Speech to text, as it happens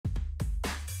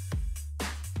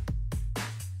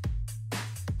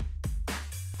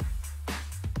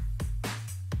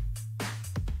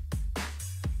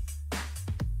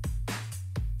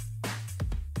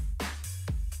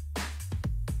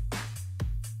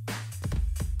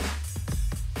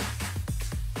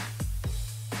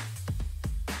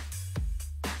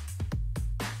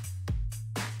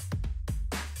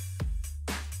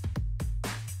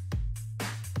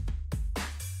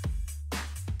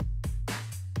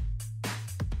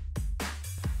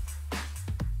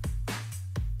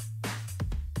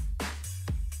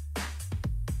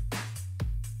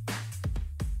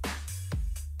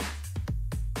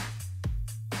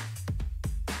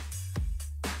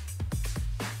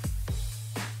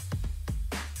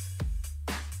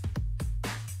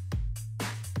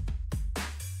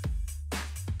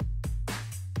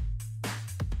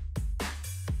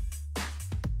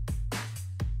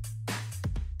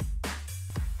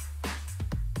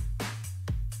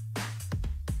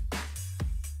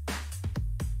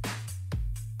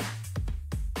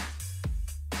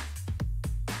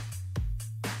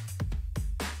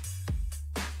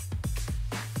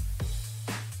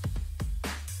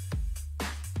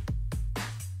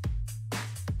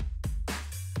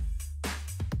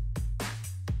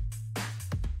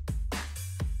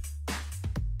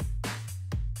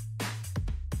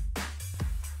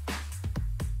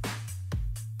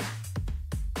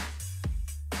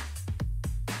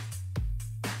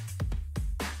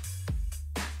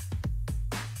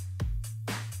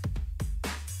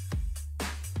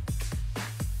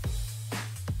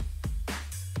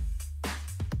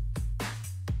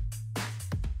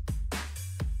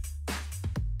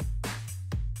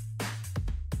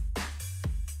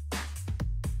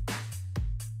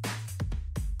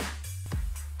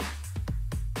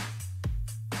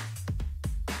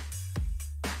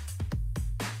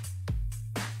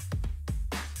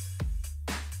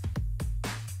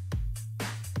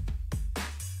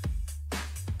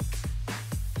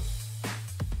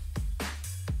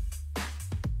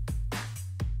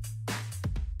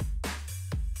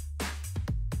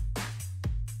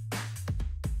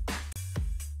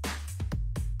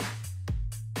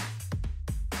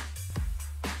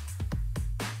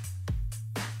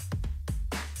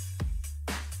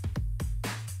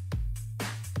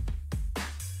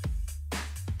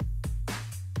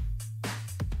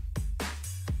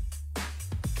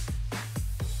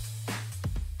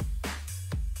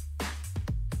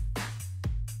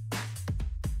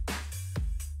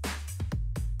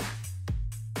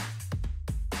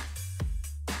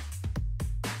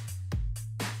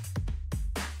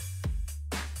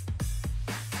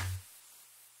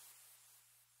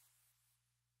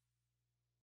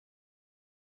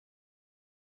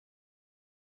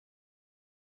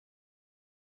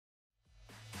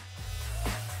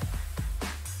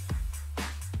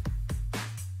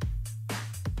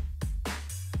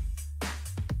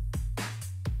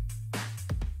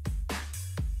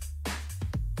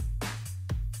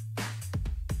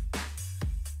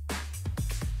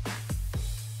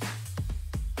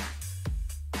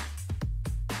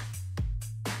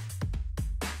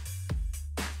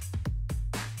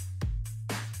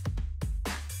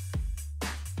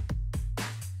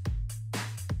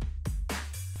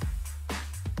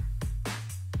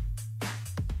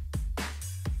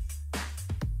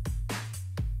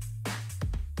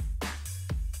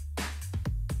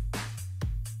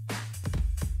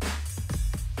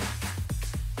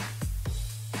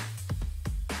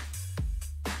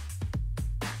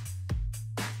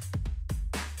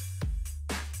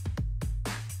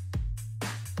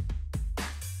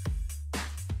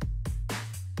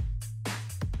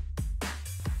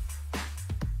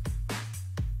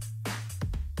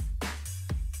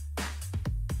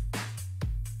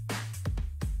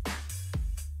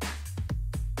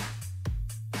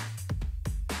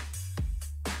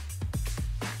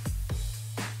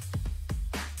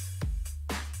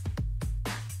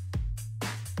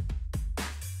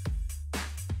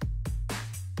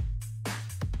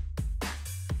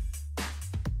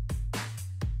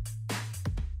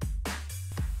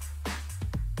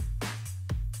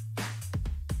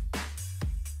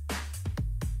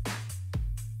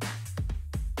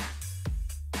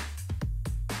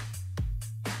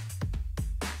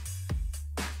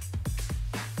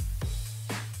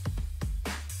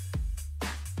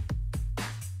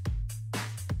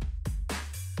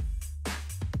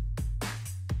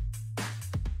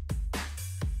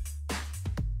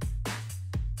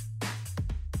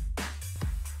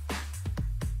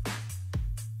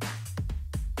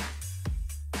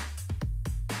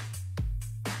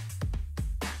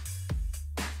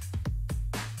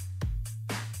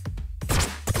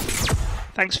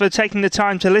Thanks for taking the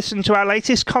time to listen to our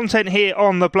latest content here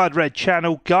on the Blood Red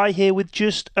channel. Guy here with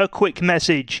just a quick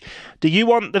message. Do you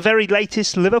want the very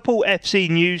latest Liverpool FC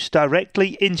news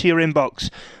directly into your inbox?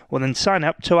 Well, then sign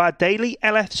up to our daily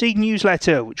LFC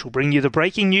newsletter, which will bring you the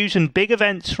breaking news and big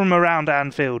events from around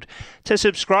Anfield. To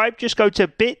subscribe, just go to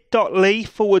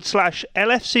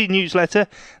bit.ly/LFC newsletter.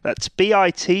 That's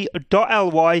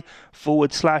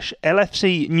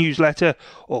bit.ly/LFC newsletter,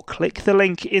 or click the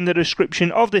link in the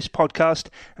description of this podcast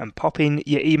and pop in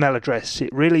your email address.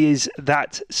 It really is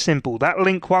that simple. That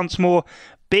link once more,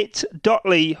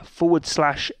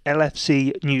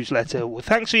 bit.ly/LFC newsletter. Well,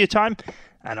 thanks for your time,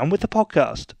 and on with the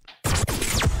podcast.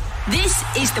 This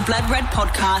is the Blood Red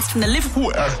podcast from the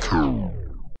Liverpool Echo.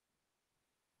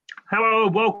 Hello,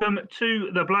 welcome to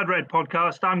the Blood Red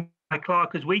podcast. I'm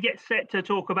Clarke, as we get set to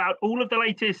talk about all of the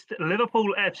latest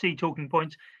Liverpool FC talking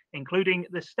points, including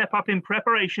the step up in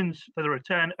preparations for the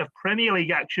return of Premier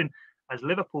League action, as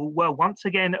Liverpool were once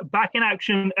again back in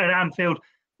action at Anfield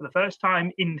for the first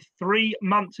time in 3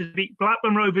 months, as beat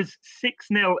Blackburn Rovers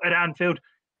 6-0 at Anfield,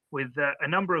 with a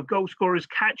number of goal scorers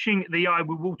catching the eye.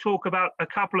 We will talk about a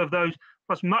couple of those,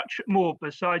 plus much more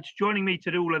besides. Joining me to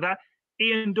do all of that,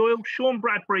 Ian Doyle, Sean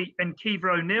Bradbury and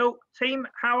Caoimhe O'Neill. Team,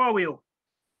 how are we all?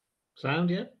 Sound,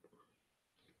 yeah?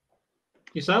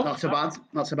 Yourself? Not so bad,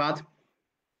 not so bad.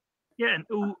 Yeah,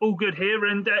 all good here.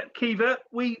 And Caoimhe,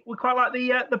 we quite like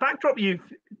the backdrop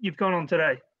you've gone on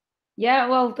today. Yeah,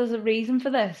 well, there's a reason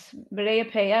for this. Maria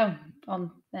Pio on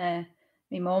my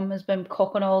mum has been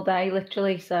cooking all day,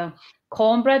 literally. So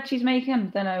cornbread she's making.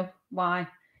 Don't know why.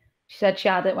 She said she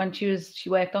had it when she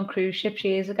worked on cruise ships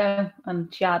years ago,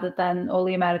 and she had it then. All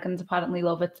the Americans apparently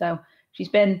love it. So she's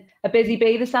been a busy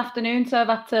bee this afternoon. So I've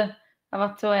had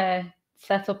to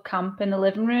set up camp in the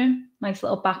living room. Nice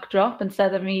little backdrop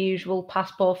instead of my usual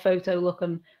passport photo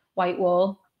looking white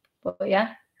wall. But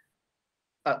yeah.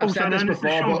 I've said this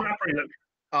before,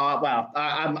 but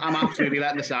I'm absolutely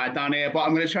letting the side down here, but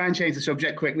I'm going to try and change the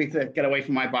subject quickly to get away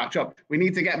from my backdrop. We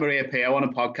need to get Maria Pio on a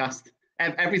podcast.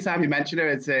 Every time you mention her,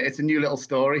 it's a new little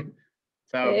story.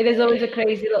 So it is always a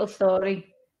crazy little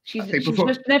story. She's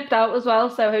just nipped out as well,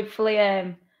 so hopefully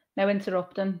no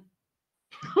interrupting.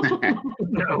 No,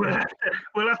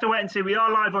 we'll have to wait and see. We are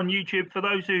live on YouTube. For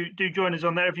those who do join us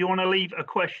on there, if you want to leave a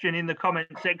question in the comment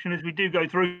section as we do go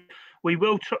through, we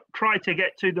will try to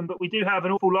get to them, but we do have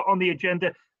an awful lot on the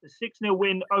agenda. The 6-0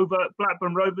 win over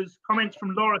Blackburn Rovers, comments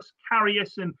from Loris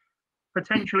Karius and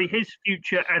potentially his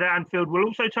future at Anfield. We'll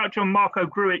also touch on Marko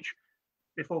Grujic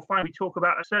before finally talk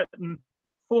about a certain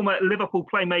former Liverpool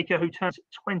playmaker who turns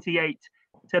 28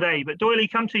 today. But Doyle,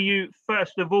 come to you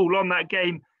first of all on that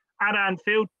game at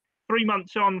Anfield. 3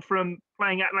 months on from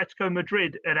playing Atletico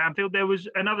Madrid at Anfield, there was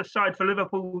another side for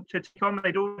Liverpool to take on.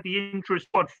 They'd already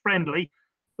intra-squad friendly,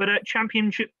 but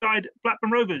Championship side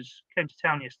Blackburn Rovers came to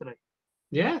town yesterday.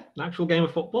 Yeah, an actual game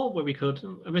of football where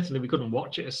admittedly we couldn't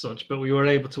watch it as such, but we were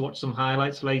able to watch some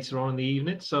highlights later on in the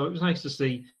evening. So it was nice to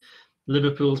see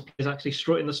Liverpool's players actually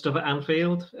strutting the stuff at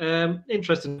Anfield.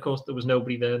 Interesting, of course, there was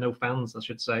nobody there, no fans, I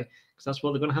should say, because that's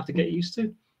what they're going to have to get used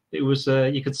to. It was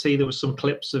you could see there was some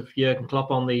clips of Jurgen Klopp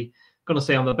on the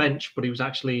bench, but he was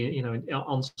actually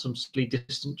on some slightly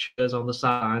distant chairs on the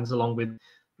sidelines, along with the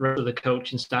rest of the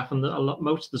coaching staff, and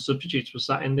most of the substitutes were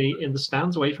sat in the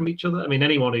stands away from each other. I mean,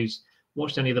 anyone who's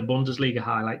watched any of the Bundesliga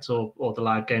highlights or the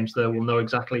live games there will know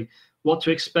exactly what to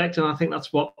expect, and I think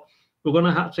that's what we're going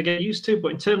to have to get used to.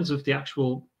 But in terms of the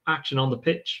actual action on the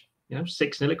pitch,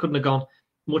 6-0, it couldn't have gone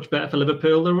much better for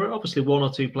Liverpool. There were obviously one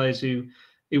or two players who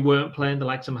weren't playing, the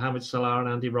likes of Mohamed Salah and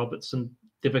Andy Robertson,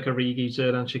 Divock Origi,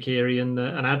 Xherdan Shaqiri and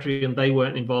Adrian. They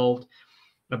weren't involved.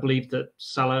 I believe that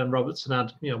Salah and Robertson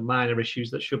had minor issues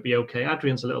that should be okay.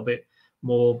 Adrian's a little bit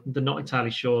more, they're not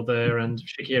entirely sure there, and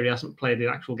Shaqiri hasn't played the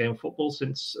actual game of football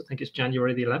since I think it's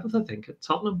January the 11th, at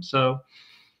Tottenham. So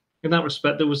in that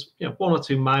respect, there was one or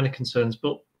two minor concerns.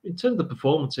 But in terms of the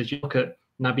performances, you look at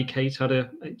Naby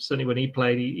Keita, certainly when he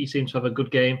played, he seemed to have a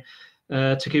good game.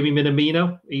 Takumi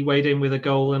Minamino, he weighed in with a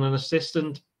goal and an assist,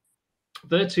 and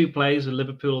they're two players that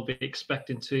Liverpool will be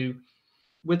expecting to,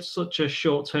 with such a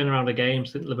short turnaround of games.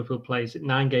 I think Liverpool plays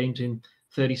 9 games in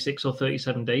 36 or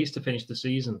 37 days to finish the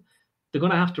season. They're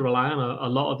going to have to rely on a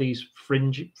lot of these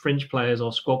fringe players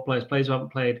or squad players who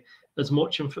haven't played as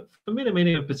much. And for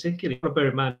Minamino in particular,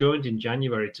 Bradbury Man joined in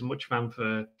January to much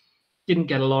fanfare, didn't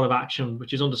get a lot of action,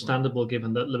 which is understandable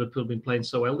given that Liverpool have been playing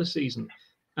so well this season.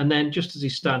 And then just as he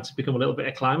started to become a little bit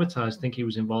acclimatised, I think he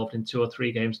was involved in 2 or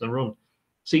 3 games in a run.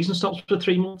 Season stops for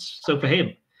 3 months. So for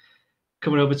him,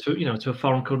 coming over to a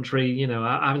foreign country,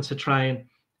 having to try and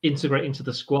integrate into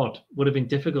the squad would have been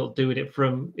difficult doing it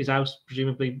from his house,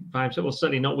 presumably by himself. Well,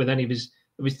 certainly not with any of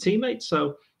of his teammates.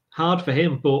 So hard for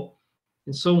him, but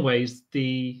in some ways,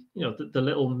 the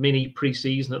little mini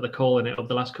pre-season that they're calling it of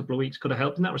the last couple of weeks could have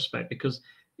helped in that respect, because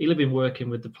he'll have been working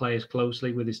with the players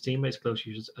closely, with his teammates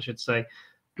closely, I should say,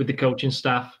 with the coaching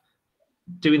staff,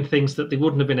 doing things that they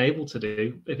wouldn't have been able to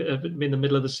do if it had been in the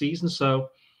middle of the season. So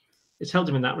it's helped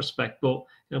him in that respect. But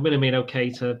Minamino,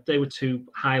 Keita, they were two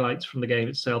highlights from the game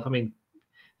itself. I mean,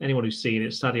 anyone who's seen it,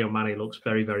 Sadio Mane looks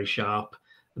very, very sharp.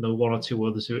 And there were one or two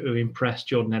others who impressed.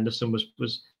 Jordan Henderson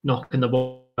was knocking the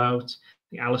ball out.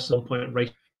 I think Alisson at one point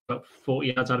raced about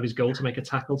 40 yards out of his goal to make a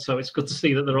tackle. So it's good to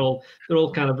see that they're all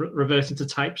kind of reverting to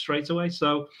type straight away.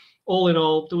 So all in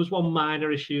all, there was one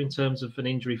minor issue in terms of an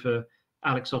injury for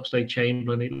Alex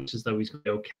Oxlade-Chamberlain. It looks as though he's going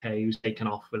to be okay. He was taken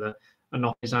off with a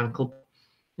knock in his ankle.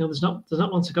 There's not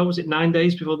long to go. Was it 9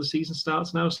 days before the season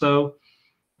starts now? So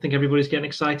I think everybody's getting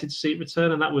excited to see it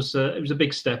return, and that was it was a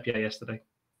big step yesterday.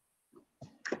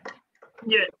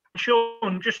 Yeah,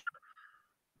 Sean, just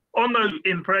on those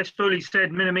impressed, fully said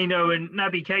Minamino and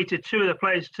Naby Keita, two of the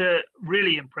players to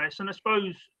really impress. And I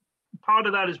suppose part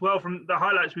of that as well from the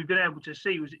highlights we've been able to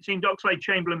see was it seemed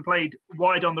Oxlade-Chamberlain played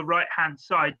wide on the right-hand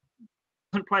side.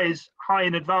 Doesn't play as high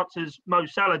in advance as Mo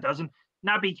Salah does. And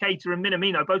Naby Keita and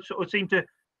Minamino both sort of seem to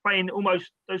play in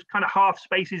almost those kind of half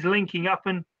spaces, linking up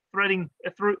and threading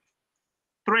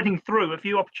through a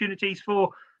few opportunities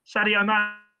for Sadio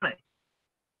Mane.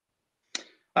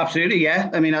 Absolutely, yeah.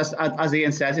 I mean, as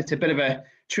Ian says, it's a bit of a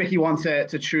tricky one to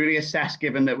truly assess,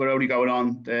 given that we're only going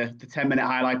on the 10-minute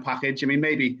highlight package. I mean,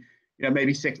 maybe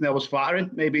 6-0 was flattering.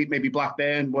 Maybe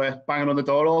Blackburn were banging on the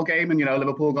door all game, and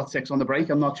Liverpool got 6 on the break.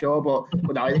 I'm not sure, but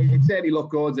no, it certainly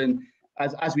looked good. And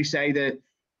as we say, the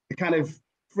kind of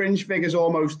fringe figures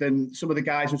almost, and some of the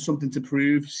guys with something to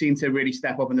prove seem to really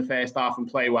step up in the first half and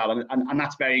play well, and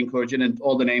that's very encouraging. And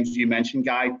all the names you mentioned,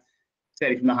 Guy,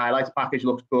 certainly from the highlights package,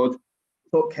 looks good.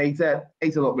 But Keita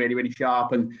looked really, really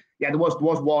sharp. And yeah, there was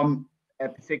one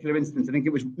particular instance. I think it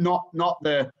was not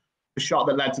the shot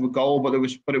that led to a goal, but it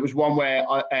was one where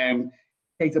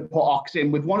Keita put Ox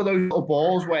in with one of those little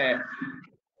balls where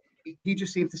he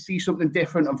just seemed to see something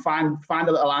different and find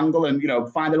a little angle and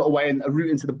find a little way and a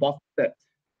route into the box that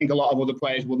I think a lot of other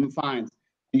players wouldn't find.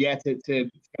 And yeah, to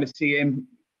kind of see him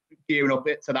gearing up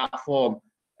to that form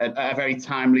at a very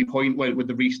timely point with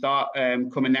the restart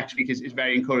coming next week is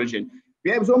very encouraging.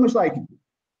 Yeah, it was almost like,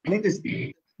 I think this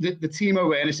the team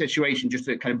awareness situation, just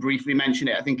to kind of briefly mention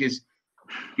it, I think is,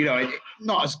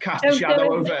 not as cast a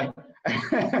shadow over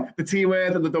the T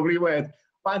word and the W word.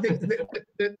 But I think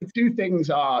the two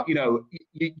things are, you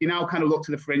now kind of look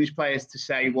to the fringe players to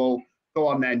say, well, go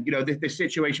on then. This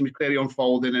situation was clearly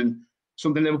unfolding and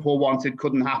something Liverpool wanted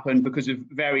couldn't happen because of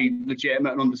very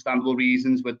legitimate and understandable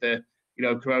reasons with the,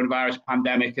 coronavirus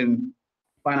pandemic and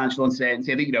financial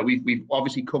uncertainty. I think, we've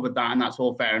obviously covered that, and that's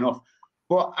all fair enough.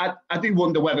 But I do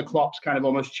wonder whether Klopp's kind of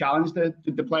almost challenged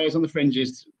the players on the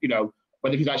fringes,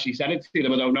 whether he's actually said it to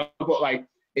them, I don't know. But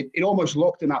it almost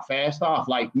looked in that first half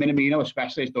like Minamino,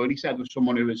 especially as Doyle said, was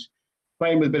someone who was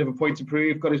playing with a bit of a point to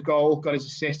prove, got his goal, got his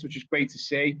assist, which is great to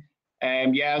see.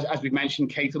 As we've mentioned,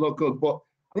 Keita looked good. But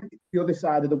I think the other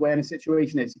side of the awareness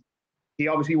situation is he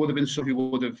obviously would have been someone who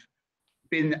would have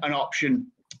been an option,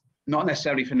 not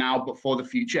necessarily for now, but for the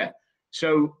future.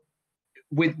 So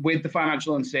with the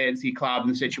financial uncertainty cloud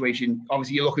and the situation,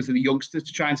 obviously you're looking to the youngsters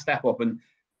to try and step up. And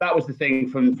that was the thing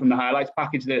from the highlights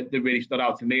package that really stood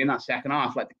out to me in that second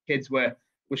half. Like, the kids were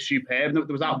superb. There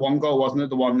was that one goal, wasn't it?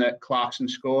 The one that Clarkson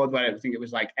scored, where I think it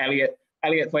was like Elliott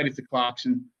played it to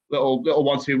Clarkson, little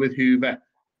 1-2 with Hoever,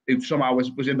 who somehow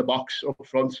was in the box up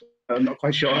front. I'm not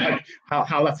quite sure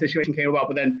how that situation came about,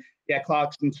 but then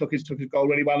Clarkson took his goal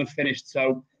really well and finished.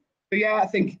 So yeah, I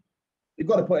think we've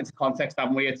got to put it into context,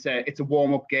 haven't we? It's a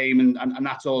warm-up game, and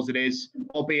that's all it is,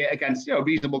 albeit against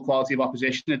reasonable quality of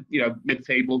opposition,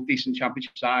 mid-table, decent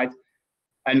championship side.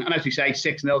 And as we say,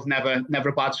 6-0 is never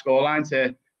a bad scoreline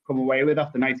to come away with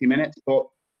after 90 minutes. But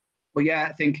yeah,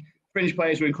 I think fringe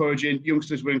players were encouraging,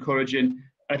 youngsters were encouraging.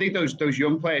 I think those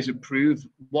young players have proved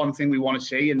one thing we want to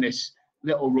see in this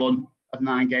little run of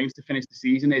 9 games to finish the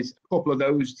season is a couple of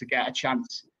those to get a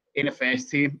chance in a first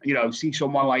team. See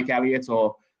someone like Elliott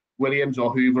or Williams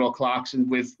or Hoever or Clarkson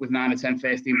with 9 or 10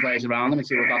 first team players around them and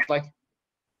see what that's like.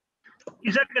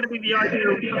 Is that going to be the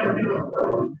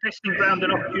ideal testing ground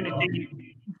and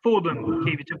opportunity for them,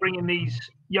 Kiva, to bring in these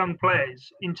young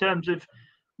players, in terms of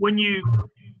when you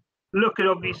look at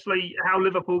obviously how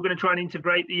Liverpool are going to try and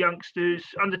integrate the youngsters?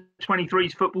 Under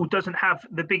 23s football doesn't have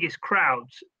the biggest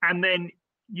crowds, and then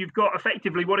you've got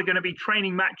effectively what are going to be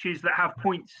training matches that have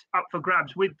points up for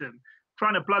grabs with them.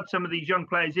 Trying to blood some of these young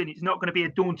players in, it's not going to be a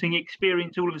daunting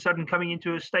experience all of a sudden coming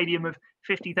into a stadium of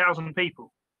 50,000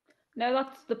 people. No,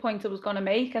 that's the point I was going to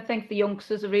make. I think the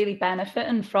youngsters are really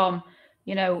benefiting from,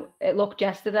 it looked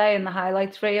yesterday in the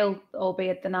highlights reel,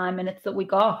 albeit the 9 minutes that we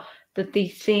got, that they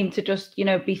seem to just,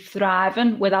 be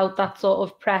thriving without that sort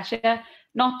of pressure.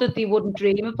 Not that they wouldn't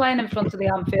dream of playing in front of the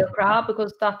Anfield crowd,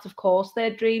 because that's, of course,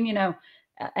 their dream.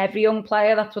 Every young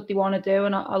player, that's what they want to do.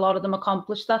 And a lot of them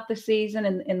accomplished that this season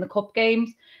in the cup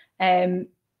games.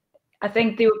 I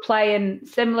think they were playing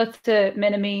similar to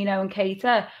Minamino and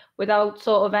Keita without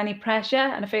sort of any pressure.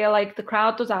 And I feel like the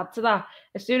crowd does add to that.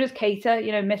 As soon as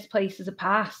Keita, misplaces a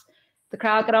pass, the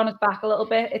crowd get on his back a little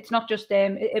bit. It's not just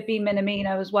him. It'd be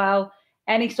Minamino as well.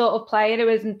 Any sort of player who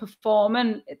isn't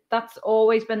performing, that's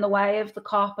always been the way of the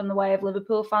Kop and the way of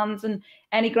Liverpool fans and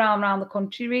any ground around the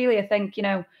country, really. I think,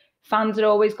 fans are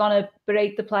always going to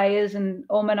berate the players and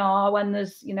and ah when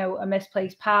there's, a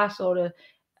misplaced pass or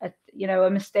a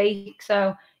mistake.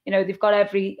 So, they've got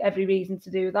every reason to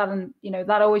do that. And,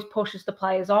 that always pushes the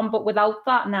players on. But without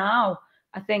that now,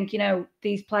 I think,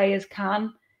 these players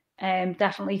can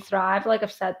definitely thrive, like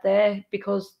I've said there,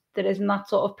 because there isn't that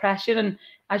sort of pressure. And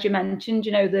as you mentioned,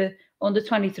 the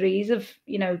under-23s have,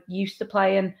 used to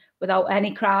playing without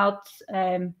any crowds.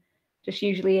 Just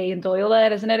usually Ian Doyle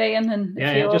there, isn't it, Ian? And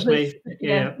just me.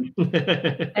 Yeah.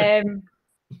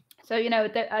 So,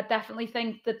 I definitely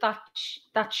think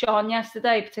that shone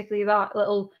yesterday, particularly that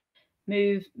little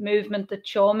movement that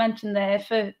Shaw mentioned there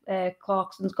for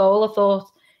Clarkson's goal. I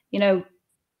thought,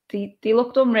 they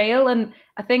looked unreal. And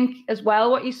I think as well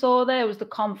what you saw there was the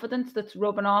confidence that's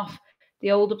rubbing off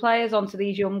the older players onto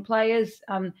these young players.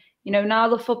 Now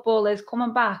the football is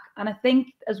coming back. And I think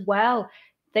as well,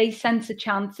 they sense a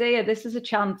chance here. This is a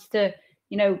chance to,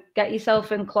 get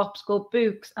yourself in Klopp's good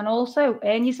books and also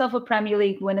earn yourself a Premier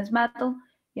League winners medal.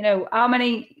 How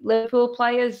many Liverpool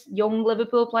players, young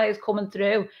Liverpool players coming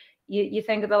through? You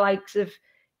think of the likes of,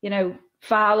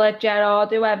 Fowler, Gerrard,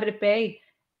 whoever it be.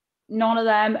 None of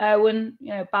them, Owen,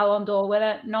 Ballon d'Or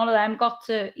winner, none of them got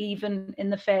to, even in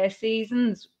the first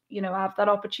seasons, have that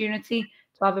opportunity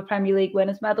to have a Premier League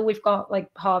winners medal. We've got like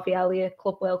Harvey Elliott,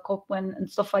 Club World Cup win and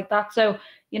stuff like that. So,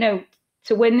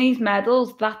 to win these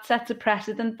medals, that sets a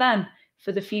precedent then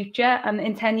for the future. And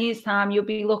in 10 years' time, you'll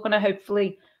be looking at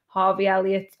hopefully Harvey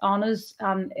Elliott honours,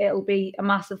 and it'll be a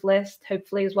massive list.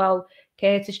 Hopefully as well,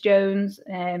 Curtis Jones,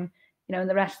 and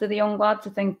the rest of the young lads. I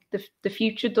think the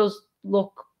future does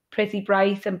look pretty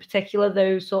bright, in particular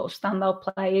those sort of standout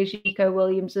players, Nico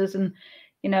Williamses, and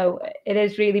it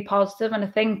is really positive. And I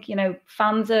think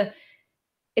fans are.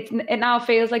 It now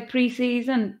feels like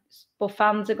pre-season, but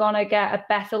fans are gonna get a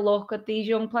better look at these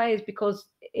young players because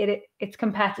it's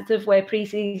competitive. Where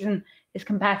pre-season is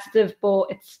competitive, but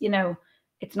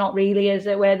it's not really, is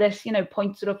it? Where this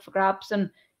points are up for grabs, and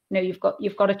you've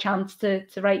got a chance to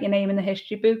write your name in the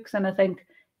history books. And I think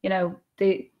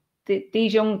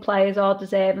these young players are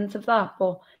deserving of that,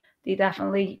 but they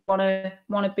definitely want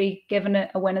to be given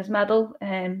a winners medal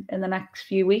in the next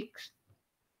few weeks.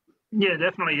 Yeah,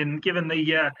 definitely. And given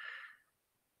the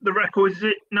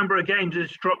requisite number of games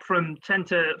has dropped from 10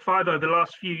 to 5 over the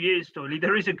last few years, Doyle,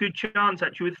 there is a good chance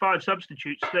actually with 5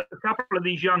 substitutes that a couple of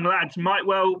these young lads might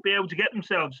well be able to get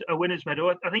themselves a winners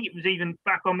medal. I think it was even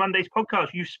back on Monday's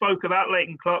podcast, you spoke about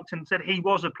Leighton, Clarkson, and said he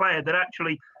was a player that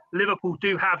actually Liverpool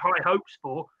do have high hopes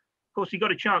for. Of course, he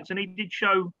got a chance, and he did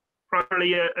show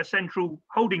probably a central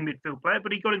holding midfield player,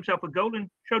 but he got himself a goal and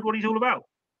showed what he's all about.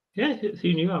 Yeah,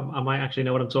 who knew? I might actually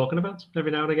know what I'm talking about every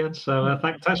now and again. So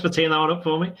thanks for teeing that one up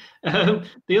for me.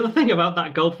 The other thing about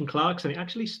that goal from Clarkson, it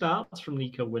actually starts from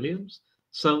Nico Williams.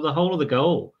 So the whole of the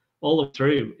goal, all the way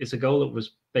through, is a goal that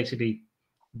was basically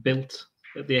built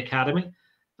at the academy.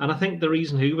 And I think the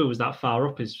reason Hoever was that far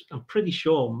up is I'm pretty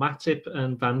sure Matip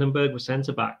and Vandenberg were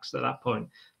centre-backs at that point.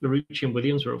 Larouci and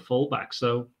Williams were at full-back.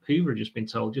 So Hoever had just been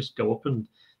told, just go up and,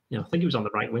 I think he was on the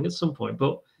right wing at some point.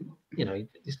 But,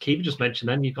 as Keeper just mentioned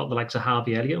then, you've got the likes of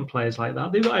Harvey Elliott and players like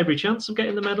that. They've got every chance of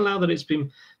getting the medal now that it's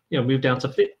been, moved down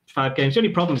to 5 games. The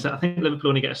only problem is that I think Liverpool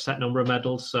only get a set number of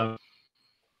medals. So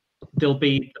there'll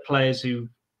be the players who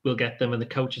will get them and the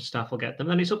coaching staff will get them.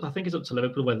 And I think it's up to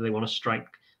Liverpool whether they want to strike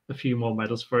a few more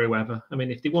medals for whoever. I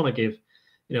mean, if they want to give,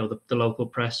 the local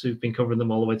press who've been covering them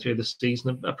all the way through the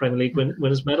season a Premier League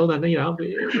winners medal, then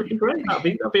it'd be great.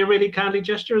 That'd be a really kindly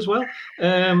gesture as well.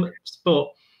 But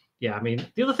yeah, I mean,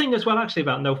 the other thing as well actually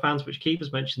about no fans, which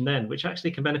Keeper's mentioned then, which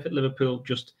actually can benefit Liverpool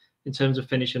just in terms of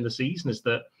finishing the season, is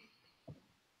that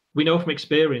we know from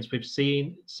experience, we've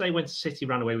seen, say when City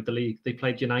ran away with the league, they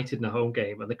played United in a home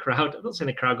game, and the crowd, I'm not saying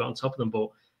the crowd got on top of them, but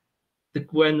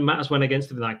when matters went against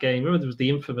them in that game, remember there was the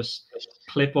infamous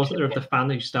clip, wasn't there, of the fan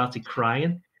who started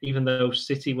crying even though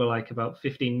City were like about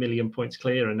 15 million points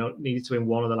clear and needed to win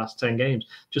one of the last 10 games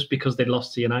just because they'd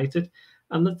lost to United.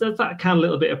 And there's that kind of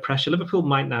little bit of pressure. Liverpool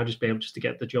might now just be able just to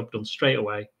get the job done straight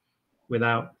away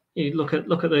without, you look at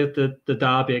the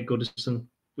derby at Goodison,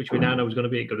 which we now know is going to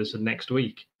be at Goodison next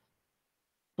week.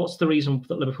 What's the reason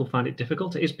that Liverpool find it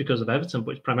difficult? It is because of Everton,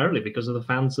 but it's primarily because of the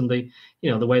fans and the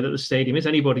way that the stadium is.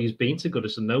 Anybody who's been to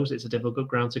Goodison knows it's a difficult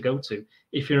ground to go to.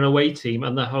 If you're an away team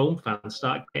and the home fans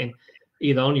start getting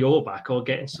either on your back or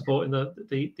getting support in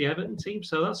the Everton team,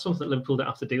 so that's something that Liverpool don't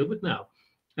have to deal with now.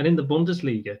 And in the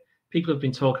Bundesliga, people have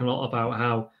been talking a lot about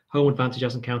how home advantage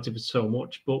hasn't counted for so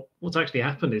much, but what's actually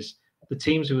happened is the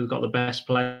teams who have got the best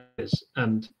players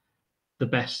and the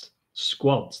best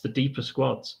squads, the deeper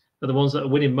squads, are the ones that are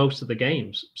winning most of the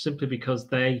games, simply because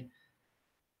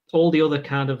all the other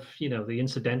kind of, the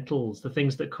incidentals, the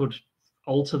things that could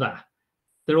alter that,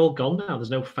 they're all gone now.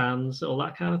 There's no fans, all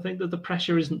that kind of thing. The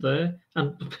pressure isn't there.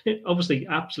 And obviously,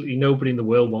 absolutely nobody in the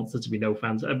world wants there to be no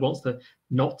fans. Everyone wants there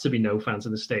not to be no fans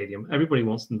in the stadium. Everybody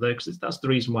wants them there because that's the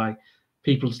reason why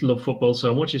people love football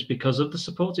so much, is because of the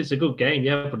support. It's a good game,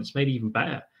 yeah, but it's made even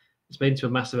better. It's made into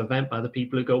a massive event by the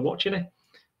people who go watching it.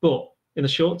 But in the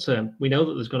short term, we know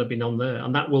that there's going to be none there,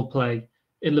 and that will play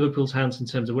in Liverpool's hands in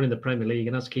terms of winning the Premier League.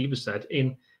 And as Kiva said,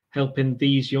 in helping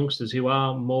these youngsters who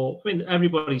are more,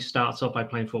 everybody starts off by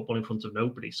playing football in front of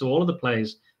nobody. So all of the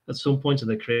players at some point in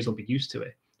their careers will be used to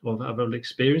it or have already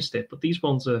experienced it. But these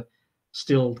ones are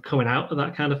still coming out of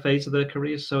that kind of phase of their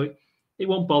careers. So it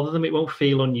won't bother them. It won't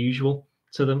feel unusual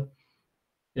to them.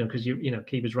 Because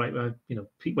Kiva's right.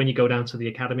 When you go down to the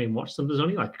academy and watch them, there's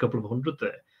only like a couple of hundred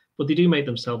there. But they do make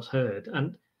themselves heard,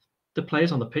 and the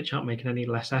players on the pitch aren't making any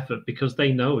less effort because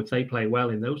they know if they play well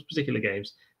in those particular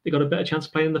games, they've got a better chance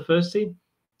of playing in the first team.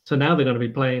 So now they're going to be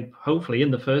playing, hopefully, in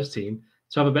the first team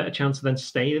to have a better chance of then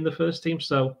staying in the first team.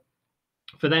 So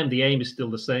for them, the aim is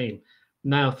still the same.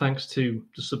 Now, thanks to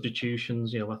the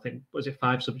substitutions, I think,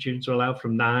 5 substitutions are allowed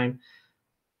from 9?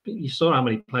 You saw how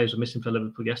many players were missing for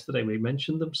Liverpool yesterday. We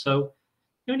mentioned them. So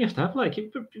you only have to have,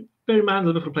 bear in mind,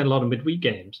 Liverpool playing a lot of midweek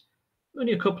games.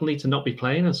 Only a couple need to not be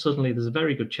playing, and suddenly there's a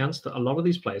very good chance that a lot of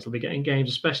these players will be getting games,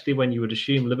 especially when you would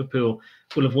assume Liverpool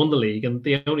will have won the league. And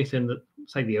the only thing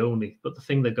but the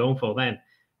thing they're going for then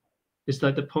is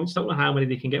that the points don't know how many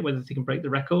they can get, whether they can break the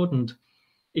record. And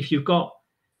if you've got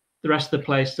the rest of the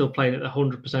players still playing at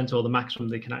 100% or the maximum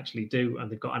they can actually do,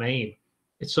 and they've got an aim,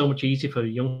 it's so much easier for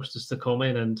youngsters to come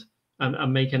in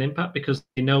and make an impact because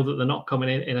they know that they're not coming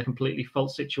in a completely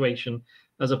false situation,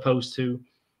 as opposed to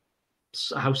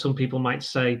how some people might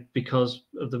say because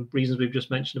of the reasons we've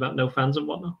just mentioned about no fans and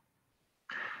whatnot.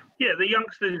 Yeah, the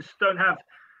youngsters don't have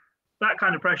that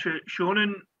kind of pressure, Sean.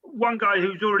 And one guy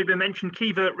who's already been mentioned,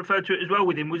 Kiva referred to it as well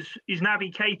with him, is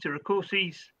Naby Keita. Of course,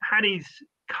 he's had his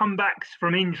comebacks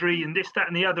from injury and this, that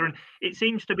and the other. And it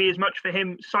seems to be as much for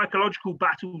him psychological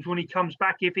battles when he comes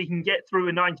back, if he can get through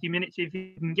a 90 minutes, if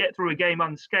he can get through a game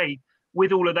unscathed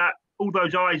with all of that, all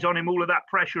those eyes on him, all of that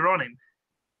pressure on him.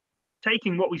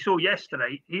 Taking what we saw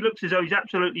yesterday, he looks as though he's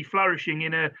absolutely flourishing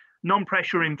in a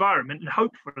non-pressure environment, and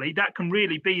hopefully that can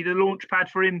really be the launch pad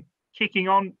for him kicking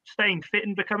on, staying fit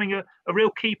and becoming a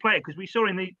real key player, because we saw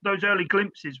in those early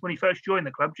glimpses when he first joined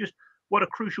the club just what a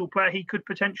crucial player he could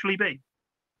potentially be.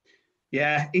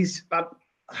 Yeah, he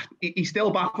still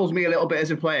baffles me a little bit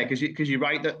as a player because you're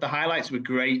right that the highlights were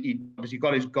great. He obviously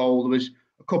got his goal. There was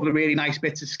a couple of really nice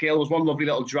bits of skill. There was one lovely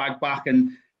little drag back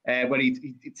and when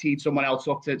he teed someone else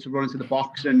up to run into the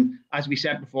box. And as we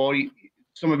said before,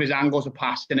 some of his angles are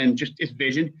passing, and just his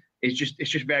vision is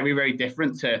just very, very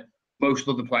different to most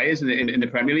other players in the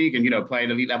Premier League. And playing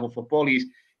elite level football, he's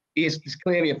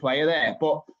clearly a player there.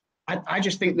 But I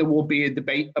just think there will be a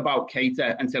debate about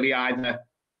Keita until he either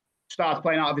starts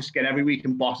playing out of his skin every week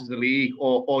and bosses the league,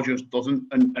 or just doesn't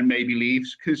and maybe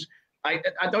leaves. Because I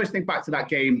always think back to that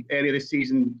game earlier this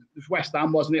season. It was West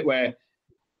Ham, wasn't it, where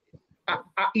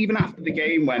even after the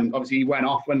game, when obviously he went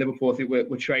off when Liverpool, I think,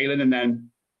 were trailing, and then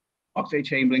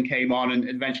Oxlade-Chamberlain came on and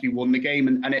eventually won the game,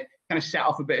 and it kind of set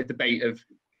off a bit of debate of,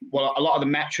 well, a lot of the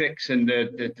metrics and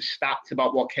the stats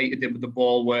about what Keita did with the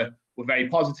ball were very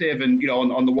positive, and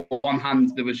on the one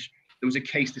hand there was a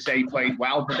case to say he played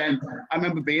well, but then I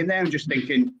remember being there and just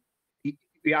thinking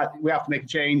we have to make a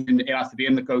change, and it has to be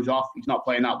him that goes off. He's not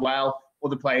playing that well.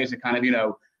 Other players are kind of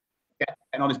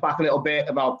getting on his back a little bit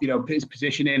about his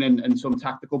positioning and some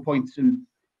tactical points, and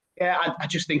I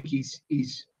just think he's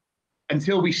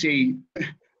until we see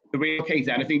the real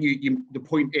Keita, and I think the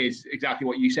point is exactly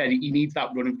what you said. He needs that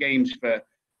run of games for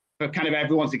kind of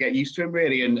everyone to get used to him,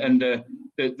 really, and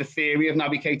the theory of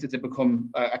Naby Keita to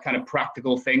become a kind of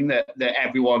practical thing that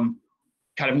everyone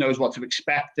kind of knows what to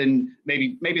expect, and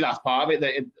maybe that's part of it.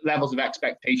 The levels of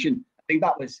expectation. I think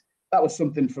that was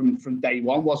something from day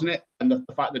one, wasn't it? And the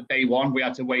fact that day one we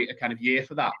had to wait a kind of year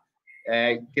for that,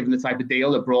 given the type of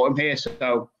deal that brought him here.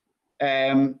 So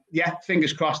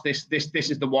fingers crossed. This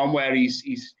is the one where he's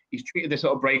treated this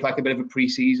sort of break like a bit of a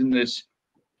pre-season. There's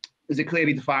a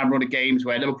clearly defined run of games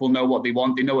where Liverpool know what they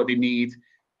want, they know what they need,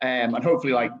 and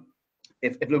hopefully, like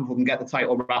if Liverpool can get the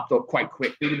title wrapped up quite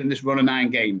quickly within this run of 9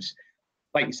 games,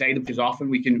 like you say, which is often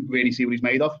we can really see what he's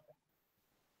made of.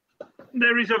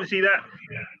 There is obviously that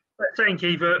saying,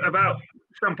 Kiva, about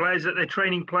some players that they're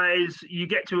training players. You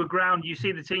get to a ground, you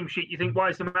see the team sheet, you think, why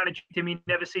is the manager team? He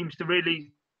never seems to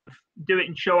really do it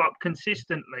and show up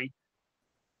consistently.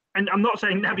 And I'm not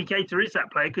saying Naby Keita is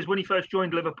that player, because when he first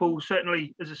joined Liverpool,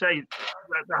 certainly, as I say,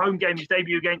 the home game, his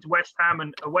debut against West Ham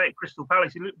and away at Crystal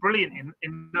Palace, he looked brilliant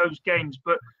in those games.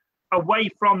 But away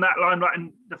from that limelight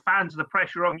and the fans, the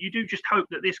pressure on, you do just hope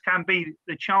that this can be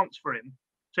the chance for him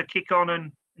to kick on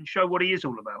and show what he is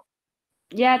all about.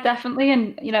 Yeah, definitely.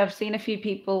 And, I've seen a few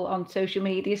people on social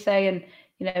media saying,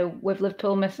 with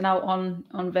Liverpool missing out on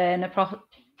Werner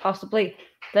possibly,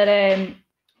 that,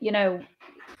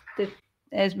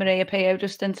 there's Maria Pio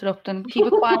just interrupting. Keep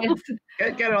it quiet.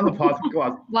 Get it on the pod. Go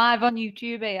on. Live on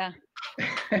YouTube here.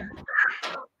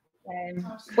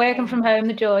 Working from home,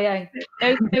 the joy.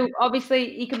 Eh? No,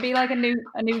 obviously, he can be like a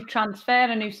new transfer,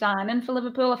 a new signing for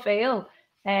Liverpool. I feel.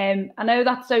 I know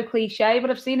that's so cliche, but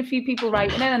I've seen a few people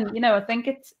writing it, and I think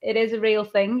it is a real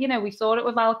thing. We saw it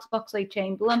with Alex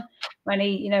Oxlade-Chamberlain when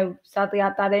he, sadly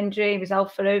had that injury. He was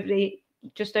out for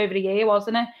just over a year,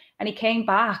 wasn't it? And he came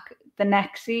back the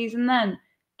next season. Then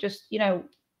just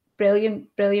brilliant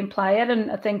player,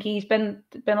 and I think he's been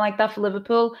like that for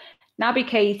Liverpool. Naby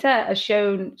Keita has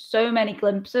shown so many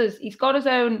glimpses. He's got his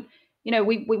own.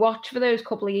 We watched for those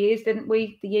couple of years, didn't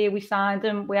we? The year we signed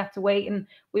him, we had to wait, and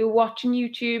we were watching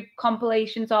YouTube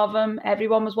compilations of him.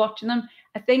 Everyone was watching them.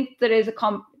 I think there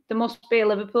must be a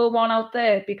Liverpool one out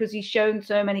there, because he's shown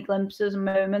so many glimpses and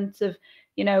moments of,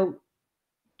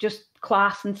 just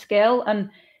class and skill. And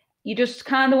you just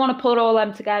kind of want to put all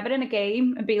them together in a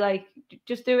game and be like,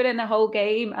 just do it in the whole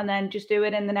game, and then just do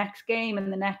it in the next game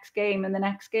and the next game and the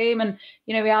next game. And,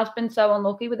 he has been so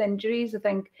unlucky with injuries. I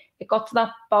think it got to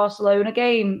that Barcelona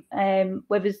game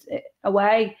with his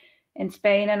away in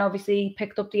Spain, and obviously he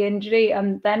picked up the injury,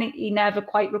 and then he never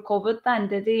quite recovered then,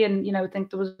 did he? And, I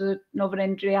think there was another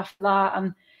injury after that.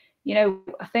 And,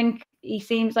 I think he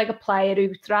seems like a player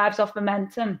who thrives off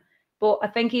momentum. But I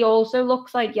think he also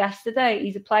looks like yesterday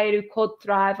he's a player who could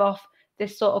thrive off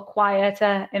this sort of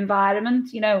quieter environment,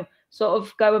 sort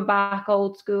of going back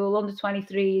old school, under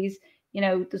 23s,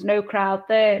 there's no crowd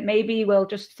there. Maybe he will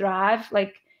just thrive.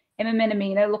 Like him and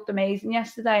Minamino looked amazing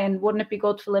yesterday, and wouldn't it be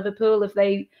good for Liverpool if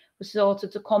they were sort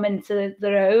of to come into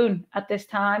their own at this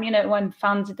time, when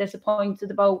fans are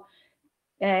disappointed about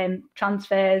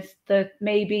transfers, that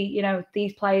maybe,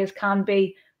 these players can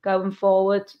be going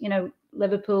forward,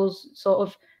 Liverpool's sort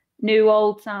of new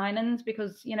old signings,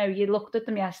 because you looked at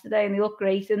them yesterday and they look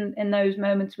great in those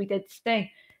moments we did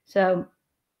see. So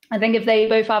I think if they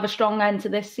both have a strong end to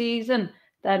this season,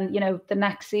 then the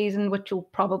next season, which will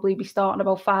probably be starting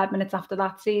about 5 minutes after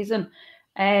that season,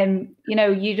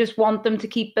 you just want them to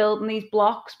keep building these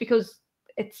blocks, because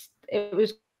it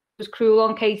was cruel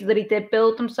on Keita that he did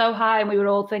build them so high, and we were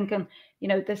all thinking,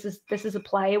 this is a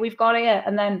player we've got here.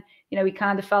 And then, he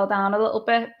kind of fell down a little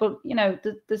bit. But,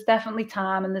 there's definitely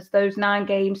time, and there's those 9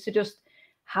 games to just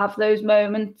have those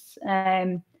moments.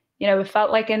 It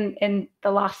felt like in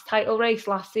the last title race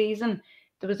last season,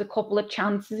 there was a couple of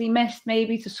chances he missed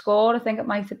maybe to score. I think it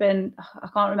might have been, I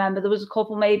can't remember. There was a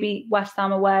couple, maybe West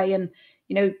Ham away, and,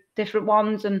 different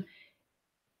ones. And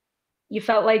you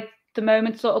felt like the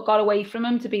moment sort of got away from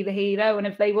him to be the hero. And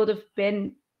if they would have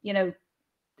been,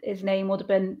 his name would have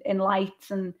been in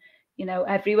lights and,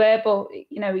 everywhere. But,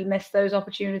 he missed those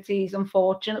opportunities,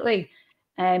 unfortunately.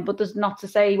 But there's not to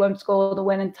say he won't score the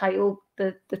winning title,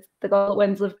 the goal that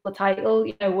wins Liverpool the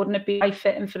title. Wouldn't it be quite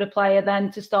fitting for the player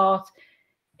then to start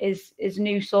his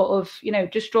new sort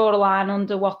of, just draw a line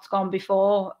under what's gone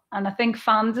before? And I think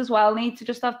fans as well need to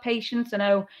just have patience. I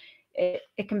know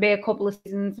it can be a couple of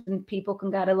seasons and people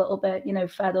can get a little bit,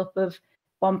 fed up of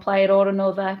one player or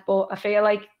another. But I feel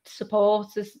like support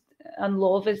and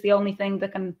love is the only thing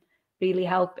that can really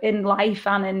help in life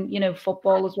and in,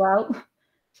 football as well.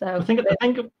 So I think the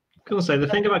thing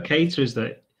about Keita is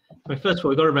that, first of all,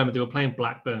 we've got to remember they were playing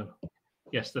Blackburn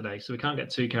yesterday, so we can't get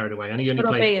too carried away. And he only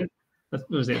played,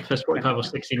 first 45 or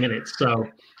 60 minutes. So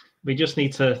we just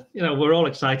need to, we're all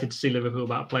excited to see Liverpool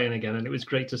back playing again. And it was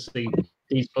great to see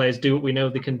these players do what we know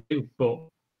they can do. But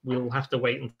we'll have to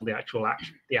wait until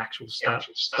the actual start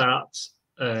starts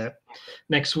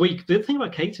next week. The thing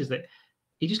about Keita is that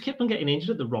he just kept on getting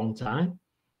injured at the wrong time.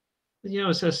 You know,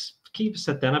 as Keeper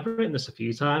said then, I've written this a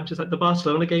few times, it's like the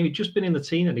Barcelona game, he'd just been in the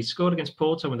team and he scored against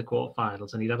Porto in the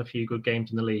quarterfinals and he'd had a few good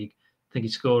games in the league. I think he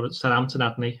scored at Southampton,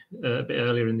 hadn't he, a bit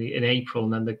earlier in April,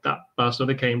 and then that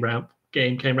Barcelona game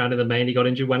came round in the May and he got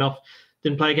injured, went off,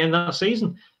 didn't play again that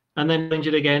season, and then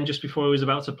injured again just before he was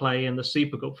about to play in the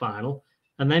Super Cup final.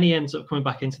 And then he ends up coming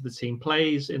back into the team,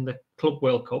 plays in the Club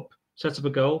World Cup, sets up a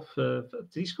goal for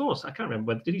did he score? I can't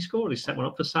remember. Did he score? Did he set one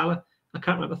up for Salah? I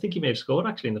can't remember. I think he may have scored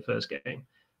actually in the first game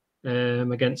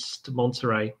against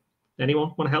Monterrey.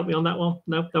 Anyone want to help me on that one?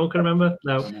 No one can remember?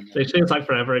 No. It feels like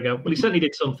forever ago. Well, he certainly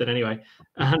did something anyway.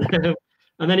 And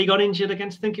then he got injured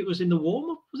against, I think it was in the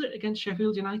warm-up, was it against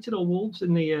Sheffield United or Wolves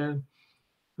in the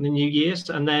New Year's?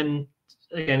 And then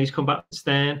again, he's come back since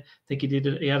then. I think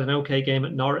he had an okay game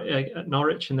at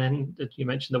Norwich, and then you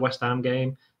mentioned the West Ham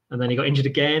game, and then he got injured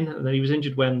again, and then he was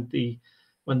injured when the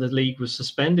league was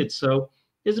suspended. So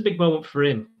it's a big moment for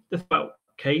him. The thing about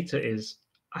Keita is,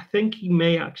 I think it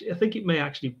may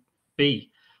actually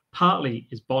be partly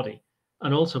his body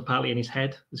and also partly in his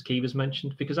head, as Keeva's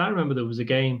mentioned, because I remember there was a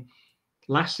game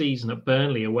last season at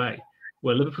Burnley away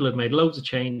where Liverpool had made loads of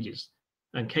changes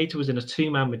and Keita was in a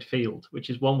two-man midfield, which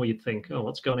is one where you'd think, oh,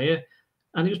 what's going on here?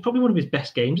 And it was probably one of his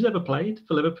best games he's ever played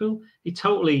for Liverpool. He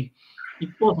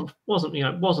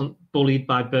wasn't bullied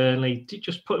by Burnley. He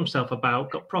just put himself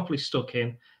about, got properly stuck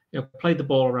in, played the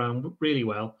ball around really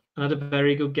well, and had a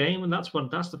very good game. And that's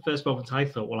the first moment I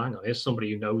thought, well, hang on, here's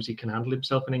somebody who knows he can handle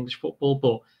himself in English football,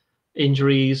 but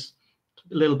injuries,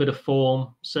 a little bit of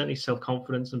form, certainly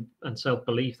self-confidence and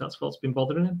self-belief, that's what's been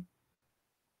bothering him.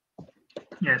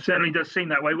 Yeah, certainly does seem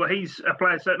that way. Well, he's a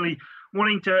player certainly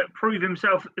wanting to prove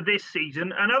himself this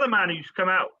season. Another man who's come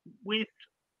out with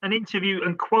an interview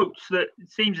and quotes that it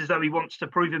seems as though he wants to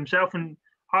prove himself and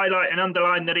highlight and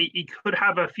underline that he could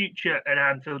have a future at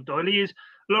Anfield, Doyle, is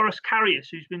Loris Karius,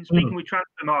 who's been speaking with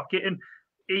Transfer Market, and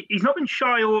he's not been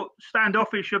shy or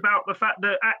standoffish about the fact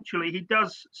that actually he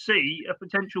does see a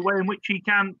potential way in which he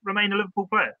can remain a Liverpool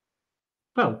player.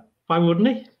 Well, why wouldn't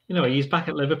he? He's back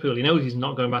at Liverpool. He knows he's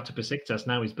not going back to Besiktas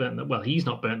now. He's he's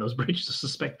not burnt those bridges. I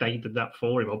suspect they did that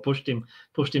for him or pushed him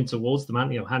towards the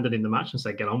man, handed him the match and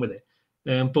said, get on with it.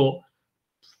 But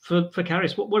for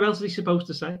Karius, what else is he supposed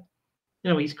to say?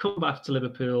 He's come back to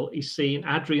Liverpool. He's seen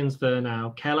Adrian's there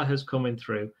now. Keller has come in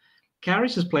through.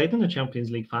 Karius has played in the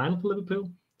Champions League final for Liverpool.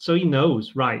 So he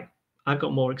knows, right, I've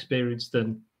got more experience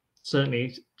than,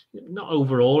 certainly not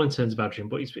overall in terms of Adrian,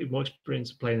 but he's more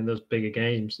experience playing in those bigger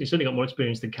games. He's certainly got more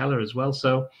experience than Keller as well.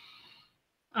 So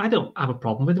I don't have a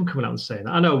problem with him coming out and saying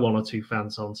that. I know one or two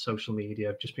fans on social media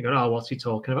have just been going, oh, what's he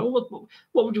talking about?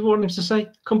 What would you want him to say?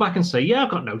 Come back and say, yeah,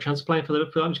 I've got no chance of playing for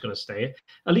Liverpool. I'm just going to stay here.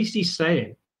 At least he's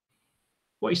saying,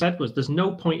 what he said was, there's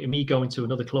no point in me going to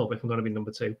another club if I'm going to be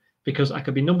number two, because I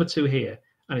could be number two here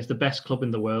and it's the best club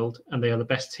in the world and they are the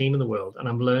best team in the world. And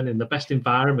I'm learning the best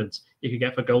environment you could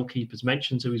get for goalkeepers,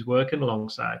 mentioned who he's working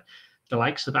alongside. The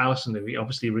likes of Alisson, who he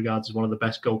obviously regards as one of the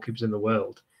best goalkeepers in the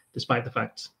world, despite the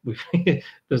fact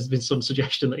there's been some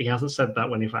suggestion that he hasn't said that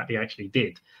when in fact he actually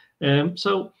did.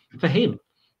 So for him,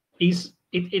 it's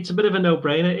a bit of a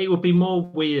no-brainer. It would be more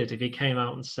weird if he came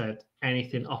out and said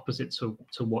anything opposite to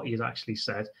what he had actually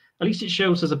said. At least it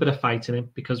shows there's a bit of fight in him,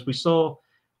 because we saw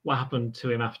what happened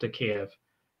to him after Kiev,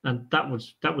 and that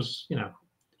was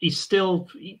he's still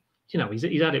he's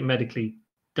had it medically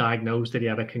diagnosed that he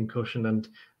had a concussion, and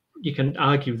you can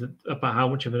argue about how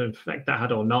much of an effect that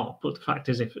had or not. But the fact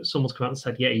is, if someone's come out and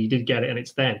said, yeah, he did get it and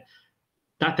it's then,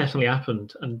 that definitely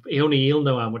happened, and he'll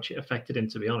know how much it affected him,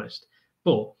 to be honest.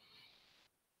 But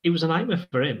it was a nightmare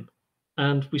for him.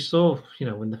 And we saw,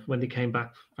 when they came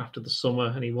back after the summer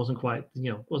and he wasn't quite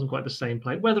the same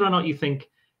player. Whether or not you think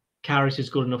Karius is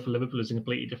good enough for Liverpool is a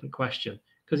completely different question,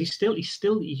 because he's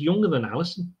younger than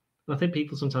Alisson. And I think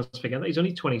people sometimes forget that he's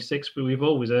only 26, but we've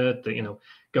always heard that,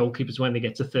 goalkeepers, when they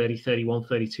get to 30, 31,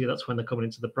 32, that's when they're coming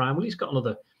into the prime. Well, he's got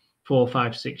another 4,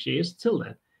 5, 6 years till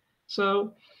then.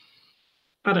 So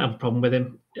I don't have a problem with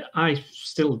him. I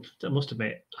must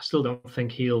admit, I still don't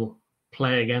think he'll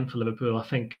play again for Liverpool. I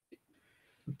think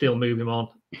they'll move him on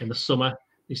in the summer.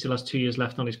 He still has 2 years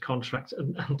left on his contract.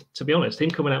 And to be honest,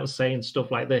 him coming out and saying stuff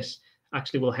like this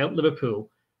actually will help Liverpool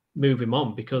move him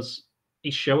on, because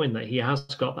he's showing that he has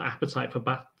got the appetite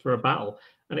for a battle.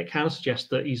 And it can suggest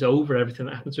that he's over everything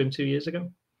that happened to him 2 years ago.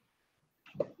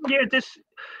 Yeah, does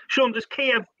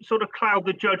Kiev sort of cloud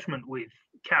the judgment with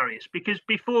Karius? Because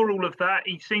before all of that,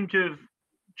 he seemed to have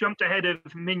jumped ahead of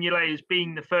Mignolet as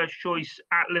being the first choice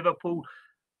at Liverpool.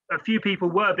 a few people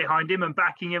were behind him and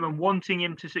backing him and wanting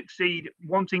him to succeed,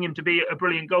 wanting him to be a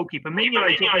brilliant goalkeeper.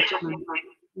 Mignolet's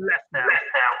left now,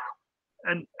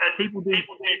 and people do.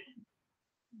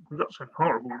 We've got some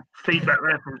horrible feedback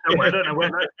there from somewhere. I don't know where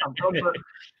that comes from, but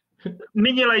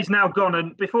Mignolet's now gone,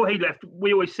 and before he left,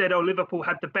 we always said, Liverpool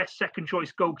had the best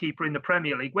second-choice goalkeeper in the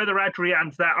Premier League. Whether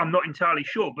Adrian's that, I'm not entirely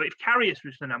sure, but if Karius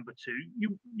was the number 2,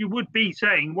 you would be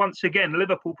saying, once again,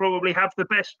 Liverpool probably have the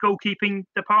best goalkeeping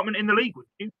department in the league,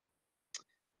 wouldn't you?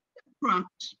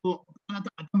 Perhaps, but I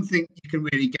don't think you can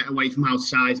really get away from how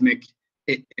seismic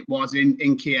it was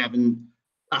in Kiev, and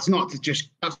that's not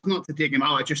to dig him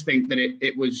out. I just think that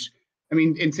it was, I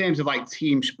mean, in terms of like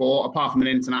team sport, apart from an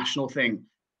international thing,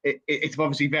 it's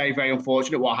obviously very, very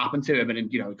unfortunate what happened to him,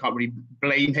 and you can't really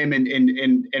blame him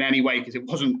in any way, because it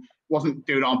wasn't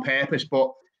doing it on purpose.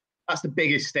 But that's the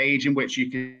biggest stage in which you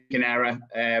can error,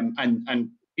 and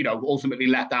ultimately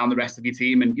let down the rest of your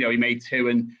team. And he made 2,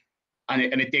 and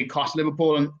it did cost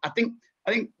Liverpool. And I think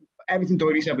everything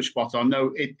Doyle said was spot on.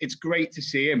 No, it's great to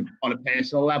see him on a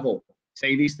personal level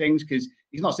say these things, because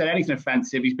he's not said anything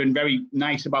offensive. He's been very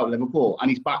nice about Liverpool,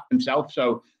 and he's backed himself.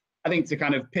 So I think to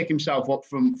kind of pick himself up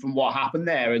from what happened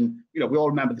there, and we all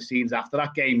remember the scenes after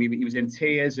that game. He was in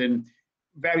tears, and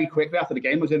very quickly after the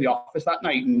game was in the office that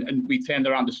night, and we turned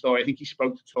around the story. I think he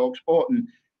spoke to TalkSport and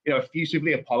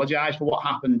effusively apologised for what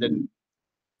happened, and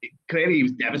clearly he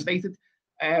was devastated.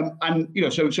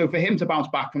 So for him to bounce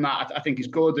back from that, I think is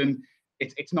good, and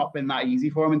it's not been that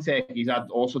easy for him in Turkey. He's had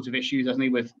all sorts of issues, hasn't he?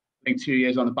 With I think 2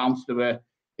 years on the bounce, there were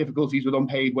difficulties with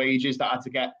unpaid wages that had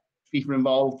to get FIFA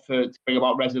involved to bring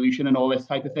about resolution and all this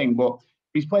type of thing. But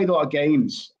he's played a lot of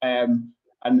games, and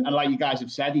like you guys have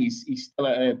said, he's still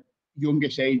at a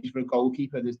youngish age for a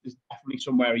goalkeeper. There's definitely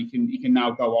somewhere he can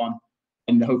now go on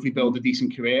and hopefully build a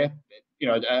decent career,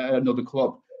 at another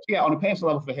club. So yeah, on a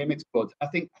personal level for him, it's good. I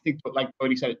think, like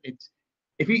Cody said, it's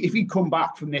if he'd come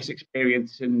back from this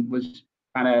experience and was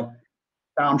kind of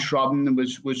downtrodden and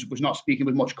was not speaking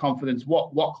with much confidence,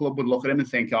 what club would look at him and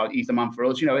think, he's the man for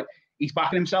us? He's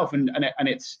backing himself, and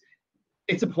it's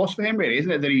a plus for him, really,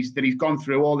 isn't it? That he's gone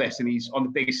through all this, and he's on the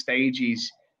biggest stage.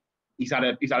 He's had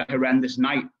a horrendous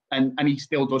night, and he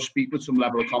still does speak with some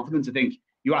level of confidence. I think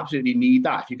you absolutely need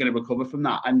that if you're going to recover from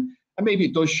that, and maybe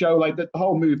it does show, like the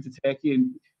whole move to Turkey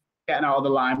and getting out of the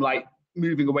limelight,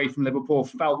 moving away from Liverpool,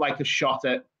 felt like a shot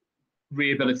at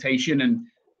rehabilitation. And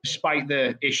despite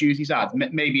the issues he's had,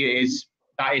 maybe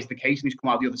that is the case, and he's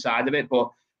come out the other side of it. But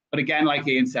again, like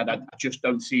Ian said, I just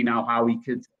don't see now how he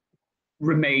could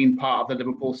remain part of the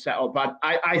Liverpool setup. But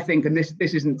I think, and this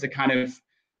isn't to kind of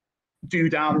do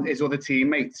down his other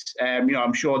teammates.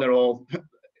 I'm sure they're all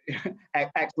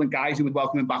excellent guys who would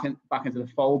welcome him back into the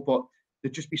fold. But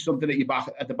there'd just be something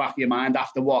at the back of your mind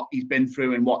after what he's been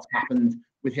through and what's happened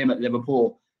with him at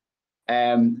Liverpool.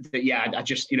 I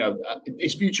just,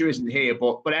 his future isn't here,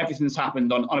 but everything's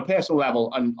happened on a personal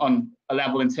level and on a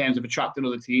level in terms of attracting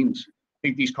other teams. I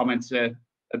think these comments are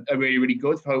really, really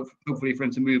good, hopefully for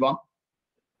him to move on.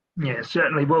 Yeah,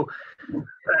 certainly. Well,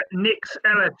 Nick's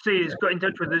LFC has got in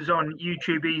touch with us on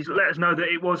YouTube. He's let us know that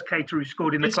it was Keita who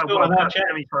scored in the Club World Cup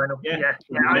semi-final. Yeah.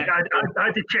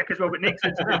 I did check as well, but Nick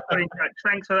said to got in touch.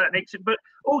 Thanks for that, Nick. But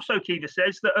also, Kiva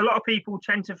says that a lot of people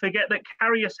tend to forget that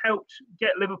Karius helped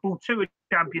get Liverpool to a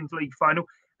Champions League final,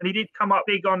 and he did come up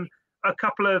big on a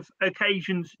couple of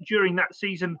occasions during that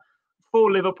season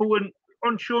for Liverpool. And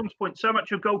on Sean's point, so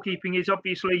much of goalkeeping is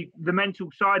obviously the mental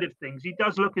side of things. He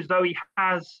does look as though he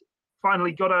has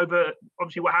finally got over,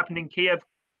 obviously, what happened in Kiev,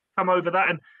 come over that,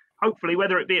 and hopefully,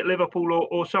 whether it be at Liverpool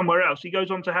or somewhere else, he goes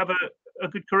on to have a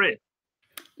good career.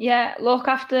 Yeah, look,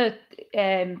 after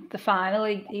the final,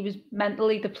 he was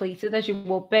mentally depleted, as you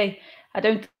would be. I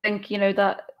don't think,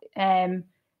 that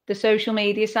the social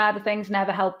media side of things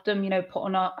never helped him,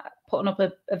 putting up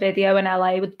a video in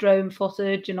LA with drone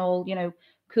footage and all,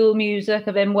 cool music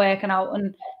of him working out,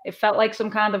 and it felt like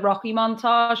some kind of Rocky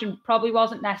montage, and probably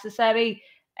wasn't necessary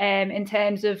in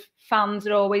terms of fans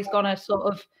are always going to sort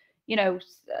of, a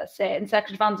certain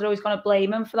section of fans are always going to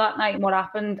blame him for that night and what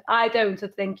happened. I don't. I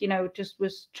think, it just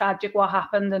was tragic what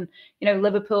happened, and,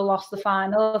 Liverpool lost the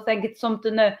final. I think it's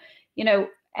something that,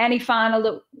 any final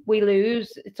that we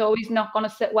lose, it's always not going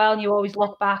to sit well, and you always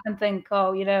look back and think,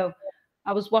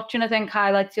 I was watching, I think,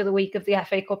 highlights the other week of the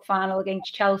FA Cup final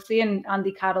against Chelsea, and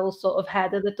Andy Carroll's sort of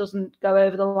header that doesn't go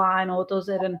over the line, or does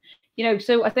it? And,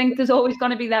 so I think there's always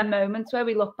going to be them moments where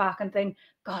we look back and think,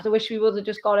 God, I wish we would have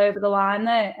just got over the line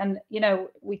there. And,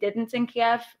 we didn't in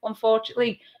Kiev,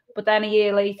 unfortunately. But then a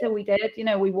year later, we did,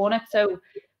 we won it. So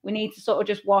we need to sort of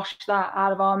just wash that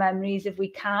out of our memories if we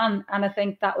can. And I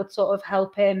think that would sort of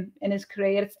help him in his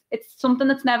career. It's something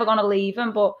that's never going to leave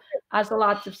him. But as the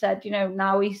lads have said,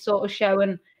 now he's sort of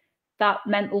showing that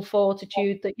mental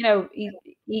fortitude that,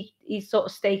 he's sort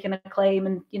of staking a claim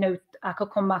and, I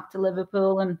could come back to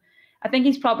Liverpool. And I think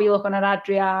he's probably looking at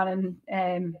Adrian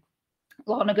and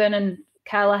Lonergan and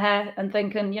Kelleher and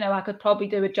thinking, I could probably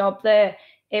do a job there,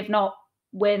 if not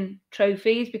win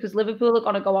trophies, because Liverpool are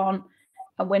going to go on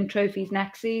and win trophies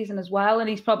next season as well. And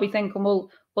he's probably thinking,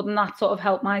 well, wouldn't that sort of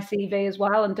help my CV as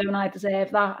well? And don't I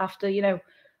deserve that after,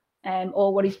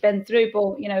 all what he's been through?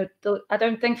 But, I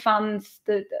don't think fans,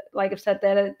 like I've said,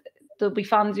 there'll be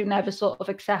fans who never sort of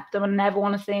accept him and never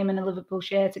want to see him in a Liverpool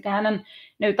shirt again.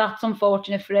 And, that's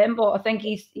unfortunate for him. But I think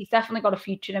he's definitely got a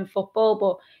future in football,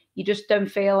 but you just don't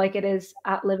feel like it is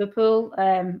at Liverpool,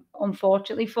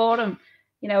 unfortunately for him.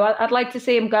 I'd like to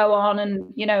see him go on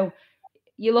and,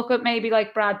 you look at maybe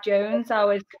like Brad Jones,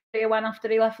 how his career went after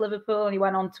he left Liverpool and he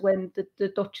went on to win the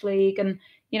Dutch League. And,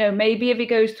 maybe if he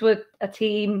goes to a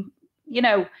team,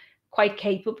 quite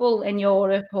capable in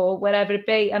Europe or wherever it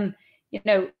be and,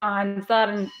 finds that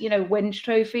and, wins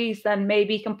trophies, then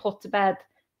maybe he can put to bed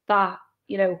that,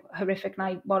 horrific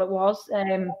night, what it was.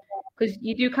 Because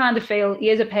you do kind of feel he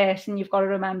is a person, you've got to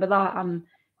remember that.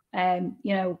 And,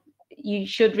 you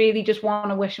should really just want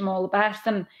to wish him all the best.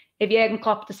 And if Jurgen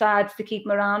Klopp decides to keep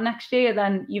him around next year,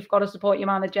 then you've got to support your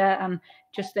manager and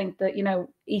just think that,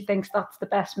 he thinks that's the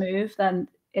best move, then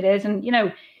it is. And,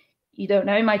 you don't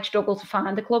know, he might struggle to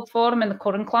find a club for him in the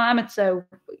current climate. So,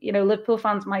 Liverpool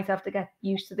fans might have to get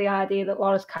used to the idea that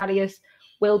Loris Karius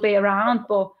will be around.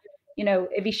 But,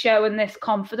 if he's showing this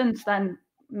confidence, then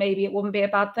maybe it wouldn't be a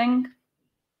bad thing.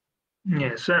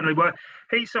 Yeah, certainly. Well,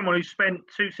 he's someone who spent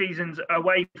 2 seasons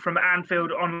away from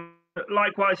Anfield on,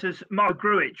 likewise as Marco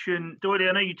Grujic. And Doyle,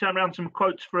 I know you turned around some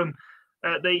quotes from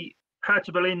the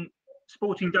Hertha Berlin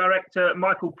sporting director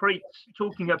Michael Pretz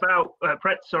talking about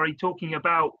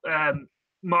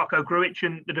Marco Grujic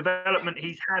and the development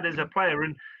he's had as a player.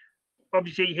 And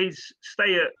obviously his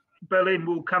stay at Berlin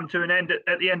will come to an end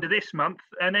at the end of this month.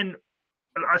 And then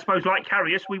I suppose, like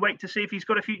Karius, we wait to see if he's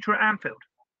got a future at Anfield.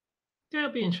 Yeah,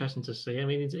 it'll be interesting to see. I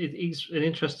mean, he's an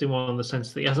interesting one in the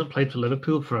sense that he hasn't played for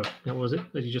Liverpool for, what was it,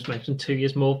 as you just mentioned, 2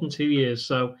 years, more than 2 years.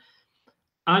 So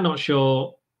I'm not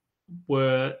sure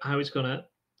how it's going to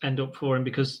end up for him,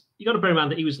 because you got to bear in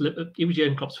mind that he was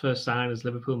Jurgen Klopp's first sign as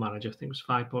Liverpool manager. I think it was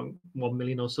 5.1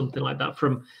 million or something like that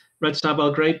from Red Star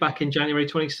Belgrade back in January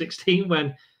 2016.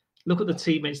 When look at the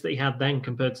teammates that he had then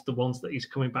compared to the ones that he's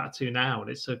coming back to now,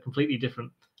 and it's a completely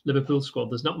different Liverpool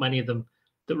squad. There's not many of them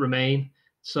that remain.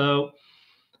 So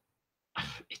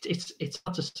it's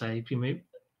hard to say.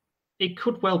 It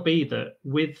could well be that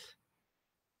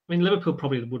Liverpool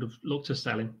probably would have looked to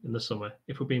sell him in the summer,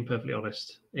 if we're being perfectly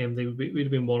honest. They would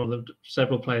have been one of the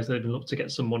several players that had been looked to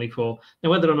get some money for. Now,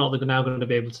 whether or not they're now going to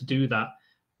be able to do that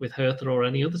with Hertha or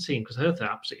any other team, because Hertha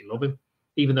absolutely love him,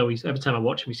 even though every time I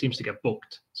watch him, he seems to get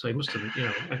booked. So he must have,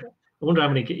 I wonder how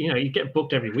many, you get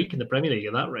booked every week in the Premier League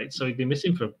at that rate. So he'd be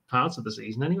missing for parts of the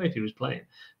season anyway if he was playing.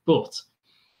 But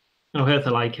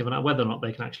Hertha like him, and whether or not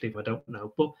they can actually, I don't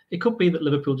know. But it could be that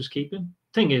Liverpool just keep him.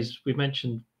 Thing is, we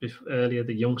mentioned earlier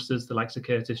the youngsters, the likes of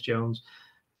Curtis Jones,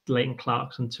 Leighton,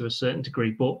 Clarkson to a certain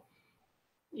degree, but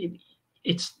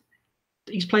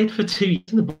he's played for 2 years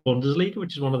in the Bundesliga,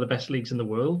 which is one of the best leagues in the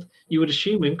world. You would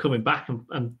assume him coming back, and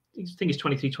I think he's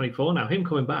 23, 24 now, him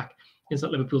coming back into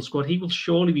that Liverpool squad, he will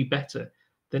surely be better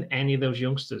than any of those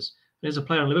youngsters. There's a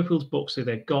player on Liverpool's books who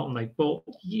they've got and they bought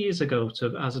years ago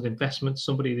as an investment,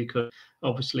 somebody they could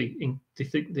obviously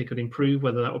they could improve,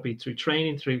 whether that would be through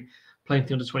training, through playing for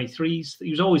the under-23s.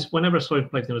 He was always, whenever I saw him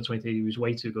play for the under-23, he was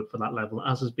way too good for that level,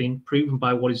 as has been proven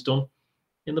by what he's done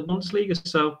in the Bundesliga.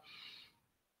 So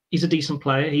he's a decent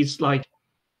player. He's like,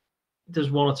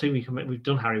 there's one or two we've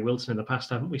done Harry Wilson in the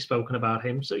past, haven't we? Spoken about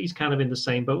him, so he's kind of in the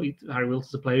same boat. Harry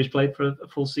Wilson's a player who's played for a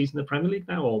full season in the Premier League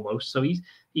now, almost. So he's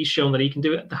shown that he can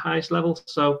do it at the highest level.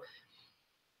 So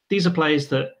these are players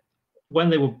that, when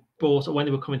they were bought or when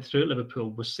they were coming through at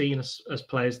Liverpool, were seen as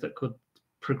players that could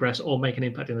progress or make an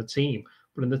impact in the team.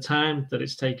 But in the time that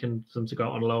it's taken for them to go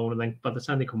out on loan, and then by the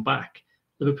time they come back,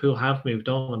 Liverpool have moved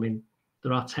on. I mean,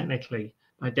 there are technically,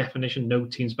 by definition, no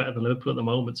teams better than Liverpool at the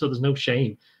moment. So there's no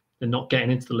shame in not getting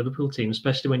into the Liverpool team,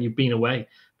 especially when you've been away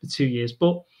for 2 years.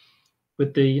 But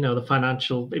with the the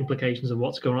financial implications of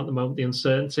what's going on at the moment, the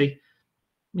uncertainty,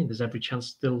 I mean, there's every chance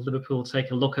still Liverpool take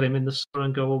a look at him in the summer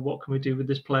and go, well, what can we do with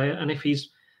this player? And if he's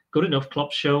good enough,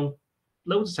 Klopp's shown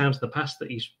loads of times in the past that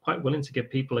he's quite willing to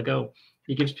give people a go.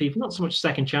 He gives people not so much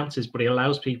second chances, but he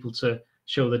allows people to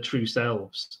show their true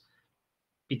selves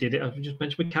he did it, as we just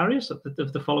mentioned, with Karius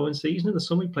the following season. In the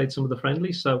summer, he played some of the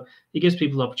friendlies. So he gives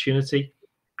people opportunity.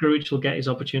 Grujic will get his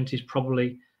opportunities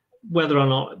probably, whether or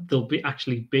not they'll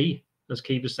actually be, as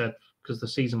Keeper said, because the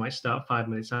season might start 5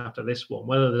 minutes after this one.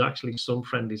 Whether there's actually some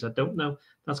friendlies, I don't know.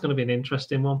 That's going to be an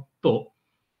interesting one. But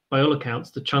by all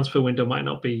accounts, the transfer window might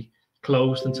not be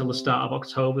closed until the start of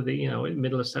October,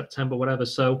 middle of September, whatever.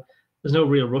 So there's no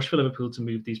real rush for Liverpool to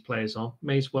move these players on.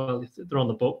 May as well, if they're on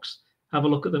the books, have a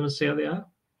look at them and see how they are.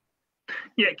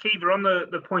 Yeah, Kiva, on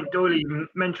the point Doyle you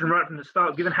mentioned right from the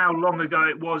start, given how long ago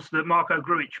it was that Marko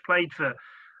Grujic played for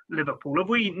Liverpool, have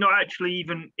we not actually,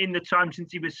 even in the time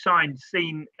since he was signed,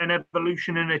 seen an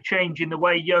evolution and a change in the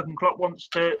way Jurgen Klopp wants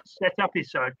to set up his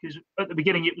side? Because at the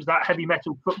beginning it was that heavy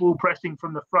metal football pressing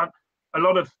from the front, a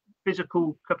lot of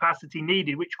physical capacity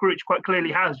needed, which Grujic quite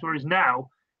clearly has, whereas now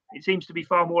it seems to be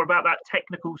far more about that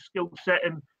technical skill set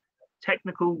and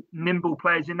technical, nimble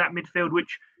players in that midfield,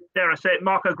 which, dare I say it,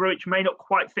 Marko Grujic may not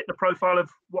quite fit the profile of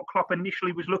what Klopp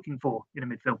initially was looking for in a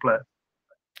midfield player.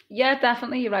 Yeah,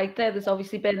 definitely. You're right there. There's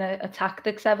obviously been a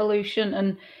tactics evolution,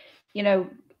 and,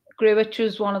 Grujic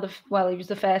was he was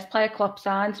the first player Klopp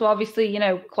signed. So obviously,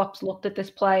 Klopp's looked at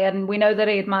this player, and we know that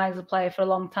he admires the player for a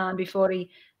long time before he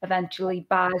eventually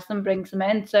buys them, brings them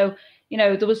in. So,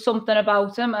 there was something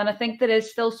about him, and I think there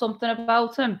is still something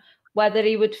about him. Whether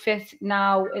he would fit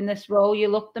now in this role, you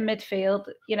look the midfield,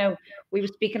 we were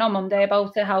speaking on Monday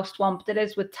about how swamped it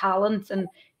is with talent, and,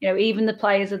 even the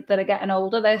players that are getting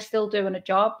older, they're still doing a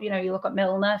job. You look at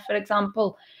Milner, for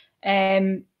example.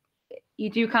 You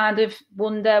do kind of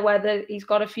wonder whether he's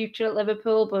got a future at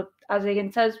Liverpool, but as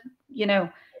Ian says,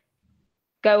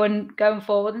 going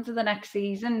forward into the next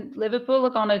season, Liverpool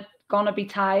are gonna be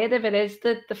tired if it is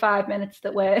the 5 minutes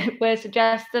that we're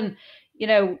suggesting.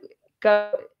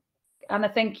 Go. And I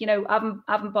think,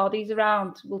 having bodies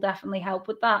around will definitely help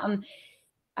with that. And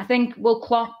I think, will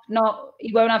Klopp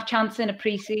he won't have chance in a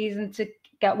pre-season to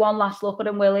get one last look at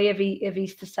him, will he, if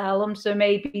he's to sell him? So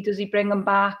maybe does he bring him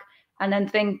back and then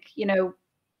think,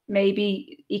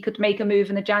 maybe he could make a move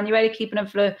in the January, keeping him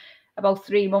for about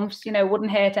 3 months,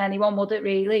 wouldn't hurt anyone, would it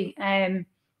really?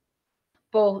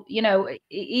 But,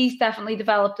 he's definitely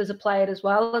developed as a player as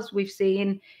well, as we've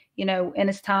seen, in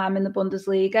his time in the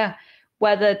Bundesliga.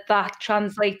 Whether that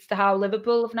translates to how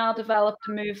Liverpool have now developed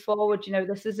to move forward,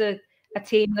 this is a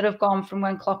team that have gone from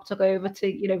when Klopp took over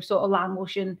to, sort of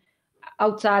languishing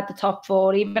outside the top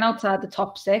 4, even outside the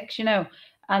top 6,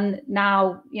 and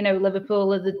now,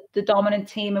 Liverpool are the dominant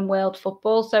team in world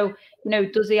football. So,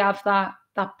 does he have that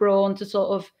brawn to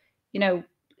sort of,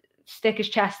 stick his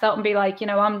chest out and be like,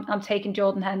 I'm taking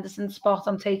Jordan Henderson's spot,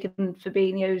 I'm taking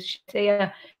Fabinho's shit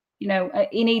here.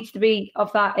 He needs to be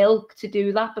of that ilk to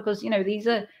do that, because, these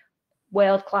are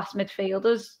world-class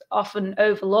midfielders, often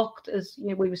overlooked, as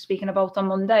we were speaking about on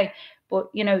Monday.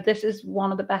 But, this is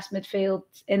one of the best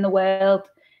midfields in the world.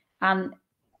 And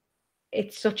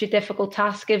it's such a difficult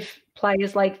task if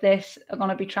players like this are going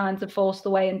to be trying to force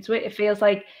their way into it. It feels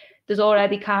like there's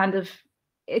already kind of...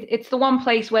 It's the one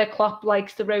place where Klopp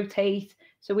likes to rotate.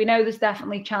 So we know there's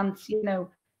definitely chance,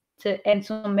 to end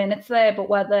some minutes there. But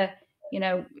whether,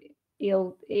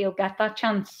 he'll get that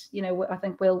chance, I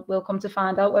think we'll come to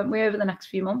find out, won't we, over the next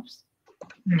few months.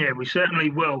 Yeah, we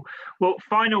certainly will. Well,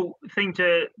 final thing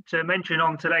to mention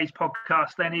on today's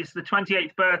podcast then is the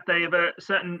 28th birthday of a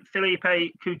certain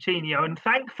Philippe Coutinho. And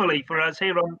thankfully for us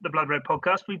here on the Blood Red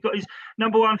podcast, we've got his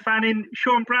number one fan in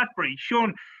Sean Bradbury.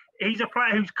 Sean, he's a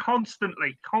player who's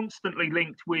constantly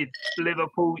linked with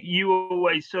Liverpool. You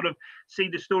always sort of see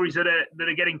the stories that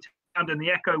are getting turned in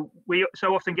the echo. We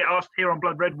so often get asked here on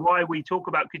Blood Red why we talk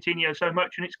about Coutinho so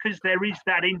much, and it's because there is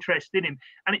that interest in him,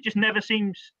 and it just never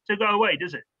seems to go away,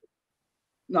 does it?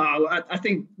 No, I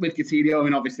think with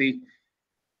Coutinho, obviously,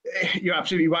 you're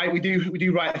absolutely right. We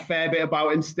do write a fair bit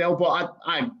about him still, but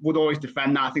I would always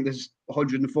defend that. I think there's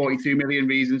 142 million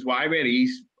reasons why, really.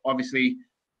 He's obviously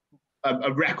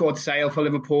a record sale for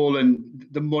Liverpool, and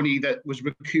the money that was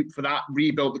recouped for that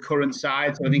rebuilt the current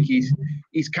side. So I think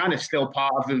he's kind of still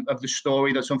part of the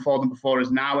story that's unfolding before us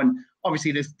now. And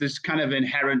obviously there's kind of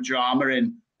inherent drama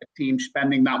in a team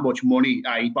spending that much money,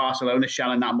 Barcelona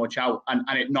shelling that much out, and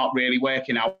it not really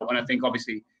working out. And I think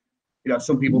obviously,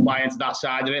 some people buy into that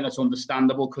side of it, and that's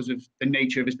understandable because of the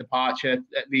nature of his departure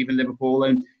leaving Liverpool.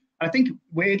 And I think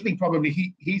weirdly,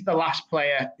 probably he's the last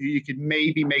player who you could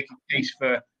maybe make a case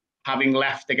for having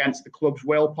left against the club's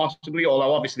will, possibly,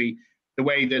 although obviously the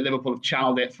way that Liverpool have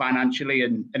channeled it financially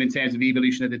and in terms of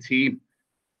evolution of the team,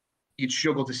 you'd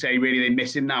struggle to say really they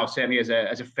miss him now, certainly as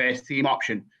a first team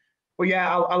option. But yeah,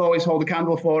 I'll always hold a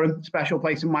candle for him. Special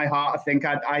place in my heart. I think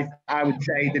I would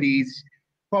say that he's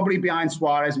probably behind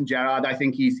Suarez and Gerrard. I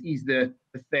think he's the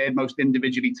third most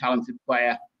individually talented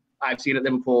player I've seen at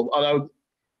Liverpool. Although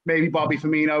maybe Bobby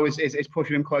Firmino is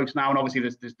pushing him close now, and obviously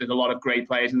there's a lot of great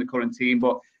players in the current team.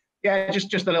 But yeah,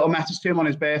 just a little message to him on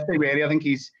his birthday. Really, I think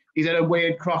he's at a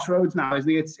weird crossroads now, isn't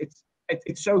he?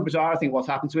 It's so bizarre. I think what's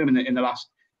happened to him in the last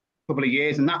couple of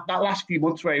years, and that last few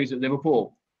months where he was at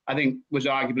Liverpool, I think was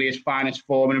arguably his finest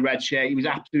form in a red shirt. He was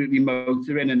absolutely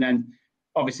motoring, and then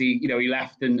obviously he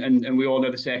left, and we all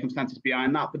know the circumstances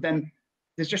behind that. But then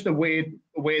there's just a weird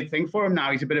thing for him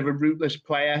now. He's a bit of a rootless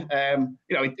player.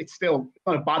 It's still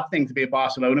not a bad thing to be a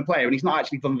Barcelona player, and he's not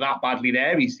actually done that badly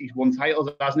there. He's won titles,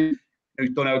 hasn't he?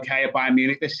 He's done okay at Bayern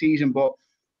Munich this season, but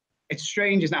it's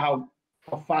strange, isn't it, how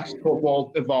fast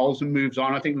football evolves and moves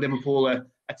on. I think Liverpool are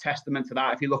a testament to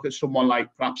that. If you look at someone like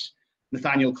perhaps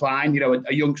Nathaniel Klein,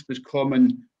 a youngster's come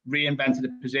and reinvented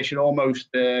the position almost.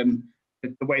 The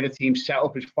way the team's set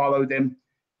up has followed him,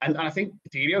 and I think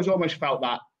Coutinho's almost felt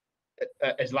that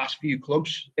at his last few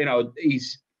clubs.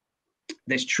 He's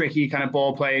this tricky kind of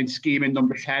ball playing, scheming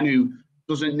number 10 who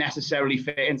doesn't necessarily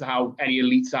fit into how any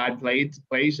elite side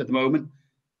plays at the moment.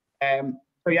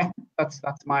 So yeah, that's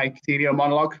my Coutinho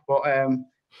monologue. But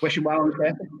wish him well on his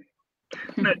birthday.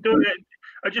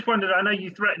 I just wondered, I know you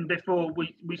threatened before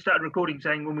we started recording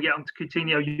saying when we get onto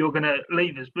Coutinho, you're going to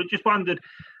leave us, but just wondered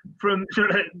from sort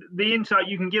of the insight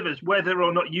you can give us whether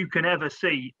or not you can ever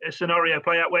see a scenario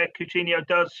play out where Coutinho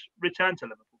does return to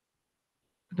Liverpool.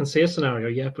 I can see a scenario,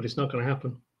 yeah, but it's not going to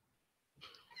happen.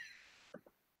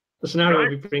 The scenario will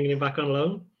be bringing him back on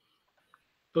loan.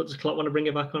 But does Klopp want to bring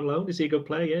him back on loan? Is he a good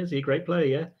player? Yeah. Is he a great player?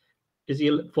 Yeah. Is he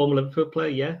a former Liverpool player?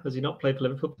 Yeah. Has he not played for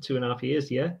Liverpool for 2.5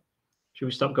 years? Yeah. Should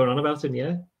we stop going on about him?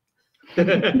 Yeah.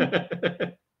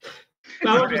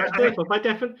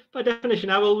 By definition,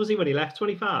 how old was he when he left?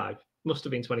 25. Must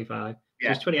have been 25. Yeah.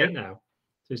 So he's 28 now.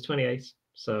 So he's 28.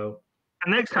 So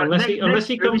unless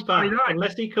he comes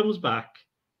back,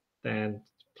 then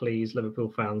please,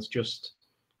 Liverpool fans, just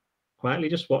quietly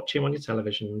just watch him on your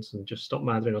televisions and just stop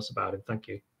murdering us about him. Thank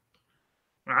you.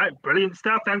 All right, brilliant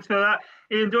stuff. Thanks for that,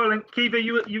 Ian Doyle. And Kiva,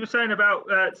 you were saying about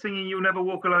singing "You'll Never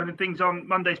Walk Alone" and things on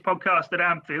Monday's podcast at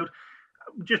Anfield.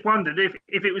 Just wondered if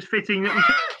it was fitting that we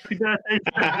should birthday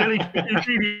to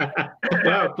Billy.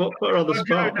 Wow, put her on the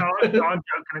spot. No, I'm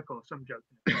joking, of course. I'm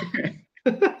joking.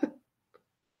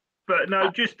 But no,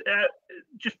 just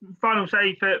final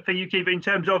say for you, Kiva, in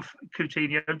terms of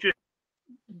Coutinho, just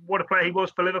what a player he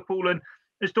was for Liverpool. And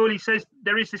as Doyle says,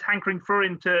 there is this hankering for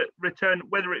him to return,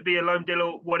 whether it be a loan deal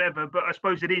or whatever. But I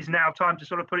suppose it is now time to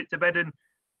sort of put it to bed and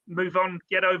move on,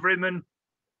 get over him, and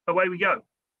away we go.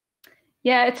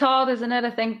 Yeah, it's hard, isn't it?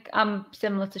 I think I'm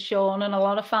similar to Sean and a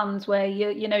lot of fans where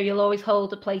you'll always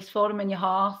hold a place for him in your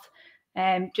heart.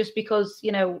 Just because,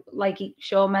 like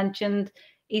Sean mentioned,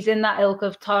 he's in that ilk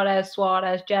of Torres,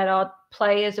 Suarez, Gerrard,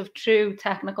 players of true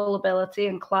technical ability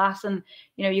and class. And,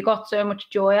 you got so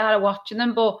much joy out of watching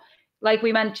them. But like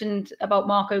we mentioned about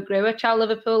Marco Grujic, how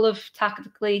Liverpool have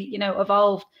tactically,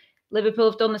 evolved. Liverpool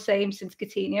have done the same since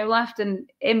Coutinho left, and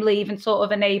him leaving sort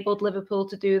of enabled Liverpool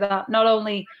to do that, not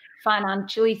only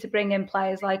financially to bring in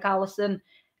players like Alisson,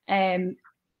 but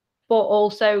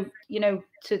also,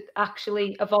 to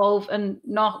actually evolve and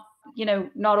not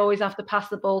always have to pass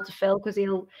the ball to Phil, because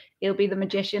he'll be the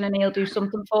magician and he'll do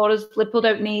something for us. Liverpool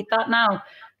don't need that now.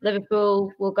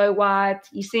 Liverpool will go wide.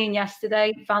 You seen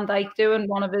yesterday Van Dijk doing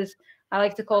one of his, I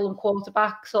like to call them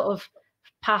quarterback sort of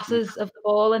passes of the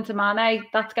ball into Mane.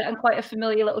 That's getting quite a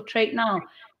familiar little trait now.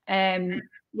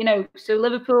 So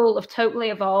Liverpool have totally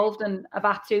evolved and have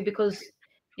had to, because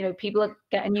people are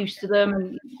getting used to them,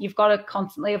 and you've got to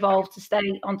constantly evolve to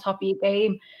stay on top of your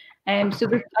game. So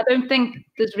I don't think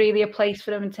there's really a place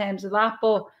for him in terms of that.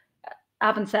 But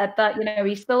having said that,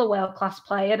 he's still a world-class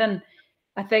player, and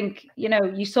I think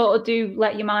you sort of do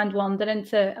let your mind wander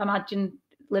into imagine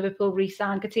Liverpool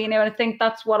re-sign Coutinho, and I think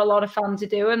that's what a lot of fans are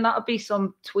doing. That would be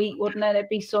some tweet, wouldn't it? It'd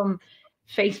be some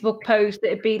Facebook post.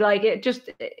 It'd be like it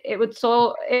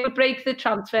would break the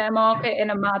transfer market in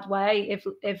a mad way if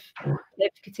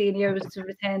Coutinho was to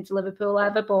return to Liverpool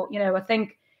ever. But I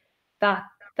think that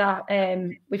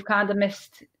we've kind of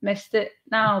missed it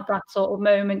now. That sort of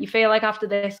moment. You feel like after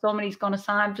this, somebody's going to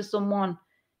sign for someone.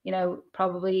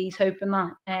 Probably he's hoping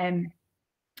that. And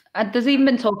there's even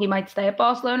been talk he might stay at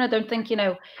Barcelona. I don't think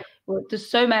there's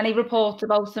so many reports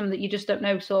about him that you just don't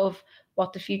know sort of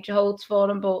what the future holds for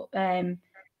him. But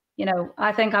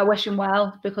I think I wish him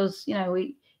well, because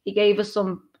he gave us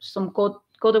some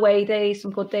good away days,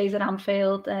 some good days at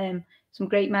Anfield, some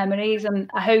great memories, and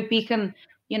I hope he can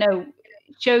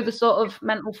show the sort of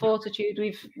mental fortitude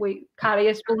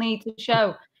Karius will need to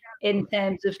show in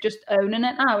terms of just owning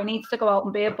it now. He needs to go out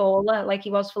and be a baller like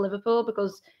he was for Liverpool,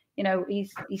 because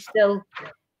he's still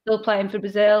playing for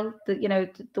Brazil.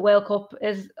 The World Cup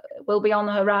will be on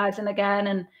the horizon again,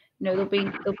 and there'll be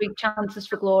chances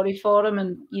for glory for him,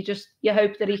 and you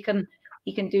hope that he can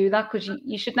do that, because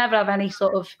you should never have any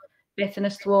sort of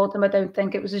bitterness towards him. I don't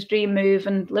think it was his dream move,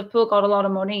 and Liverpool got a lot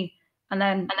of money, and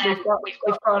then we've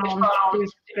gone on to do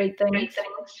great things.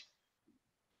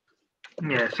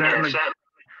 Yeah, certainly.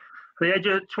 The age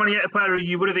of 28, a player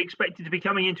you would have expected to be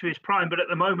coming into his prime, but at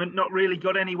the moment not really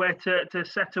got anywhere to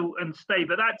settle and stay.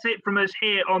 But that's it from us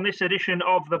here on this edition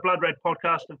of the Blood Red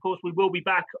podcast. Of course, we will be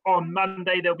back on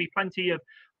Monday. There'll be plenty of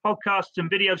podcasts and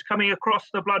videos coming across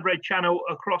the Blood Red channel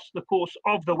across the course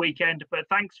of the weekend. But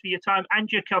thanks for your time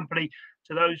and your company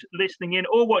to those listening in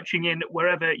or watching in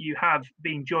wherever you have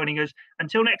been joining us.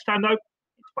 Until next time, though,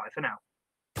 it's bye for now.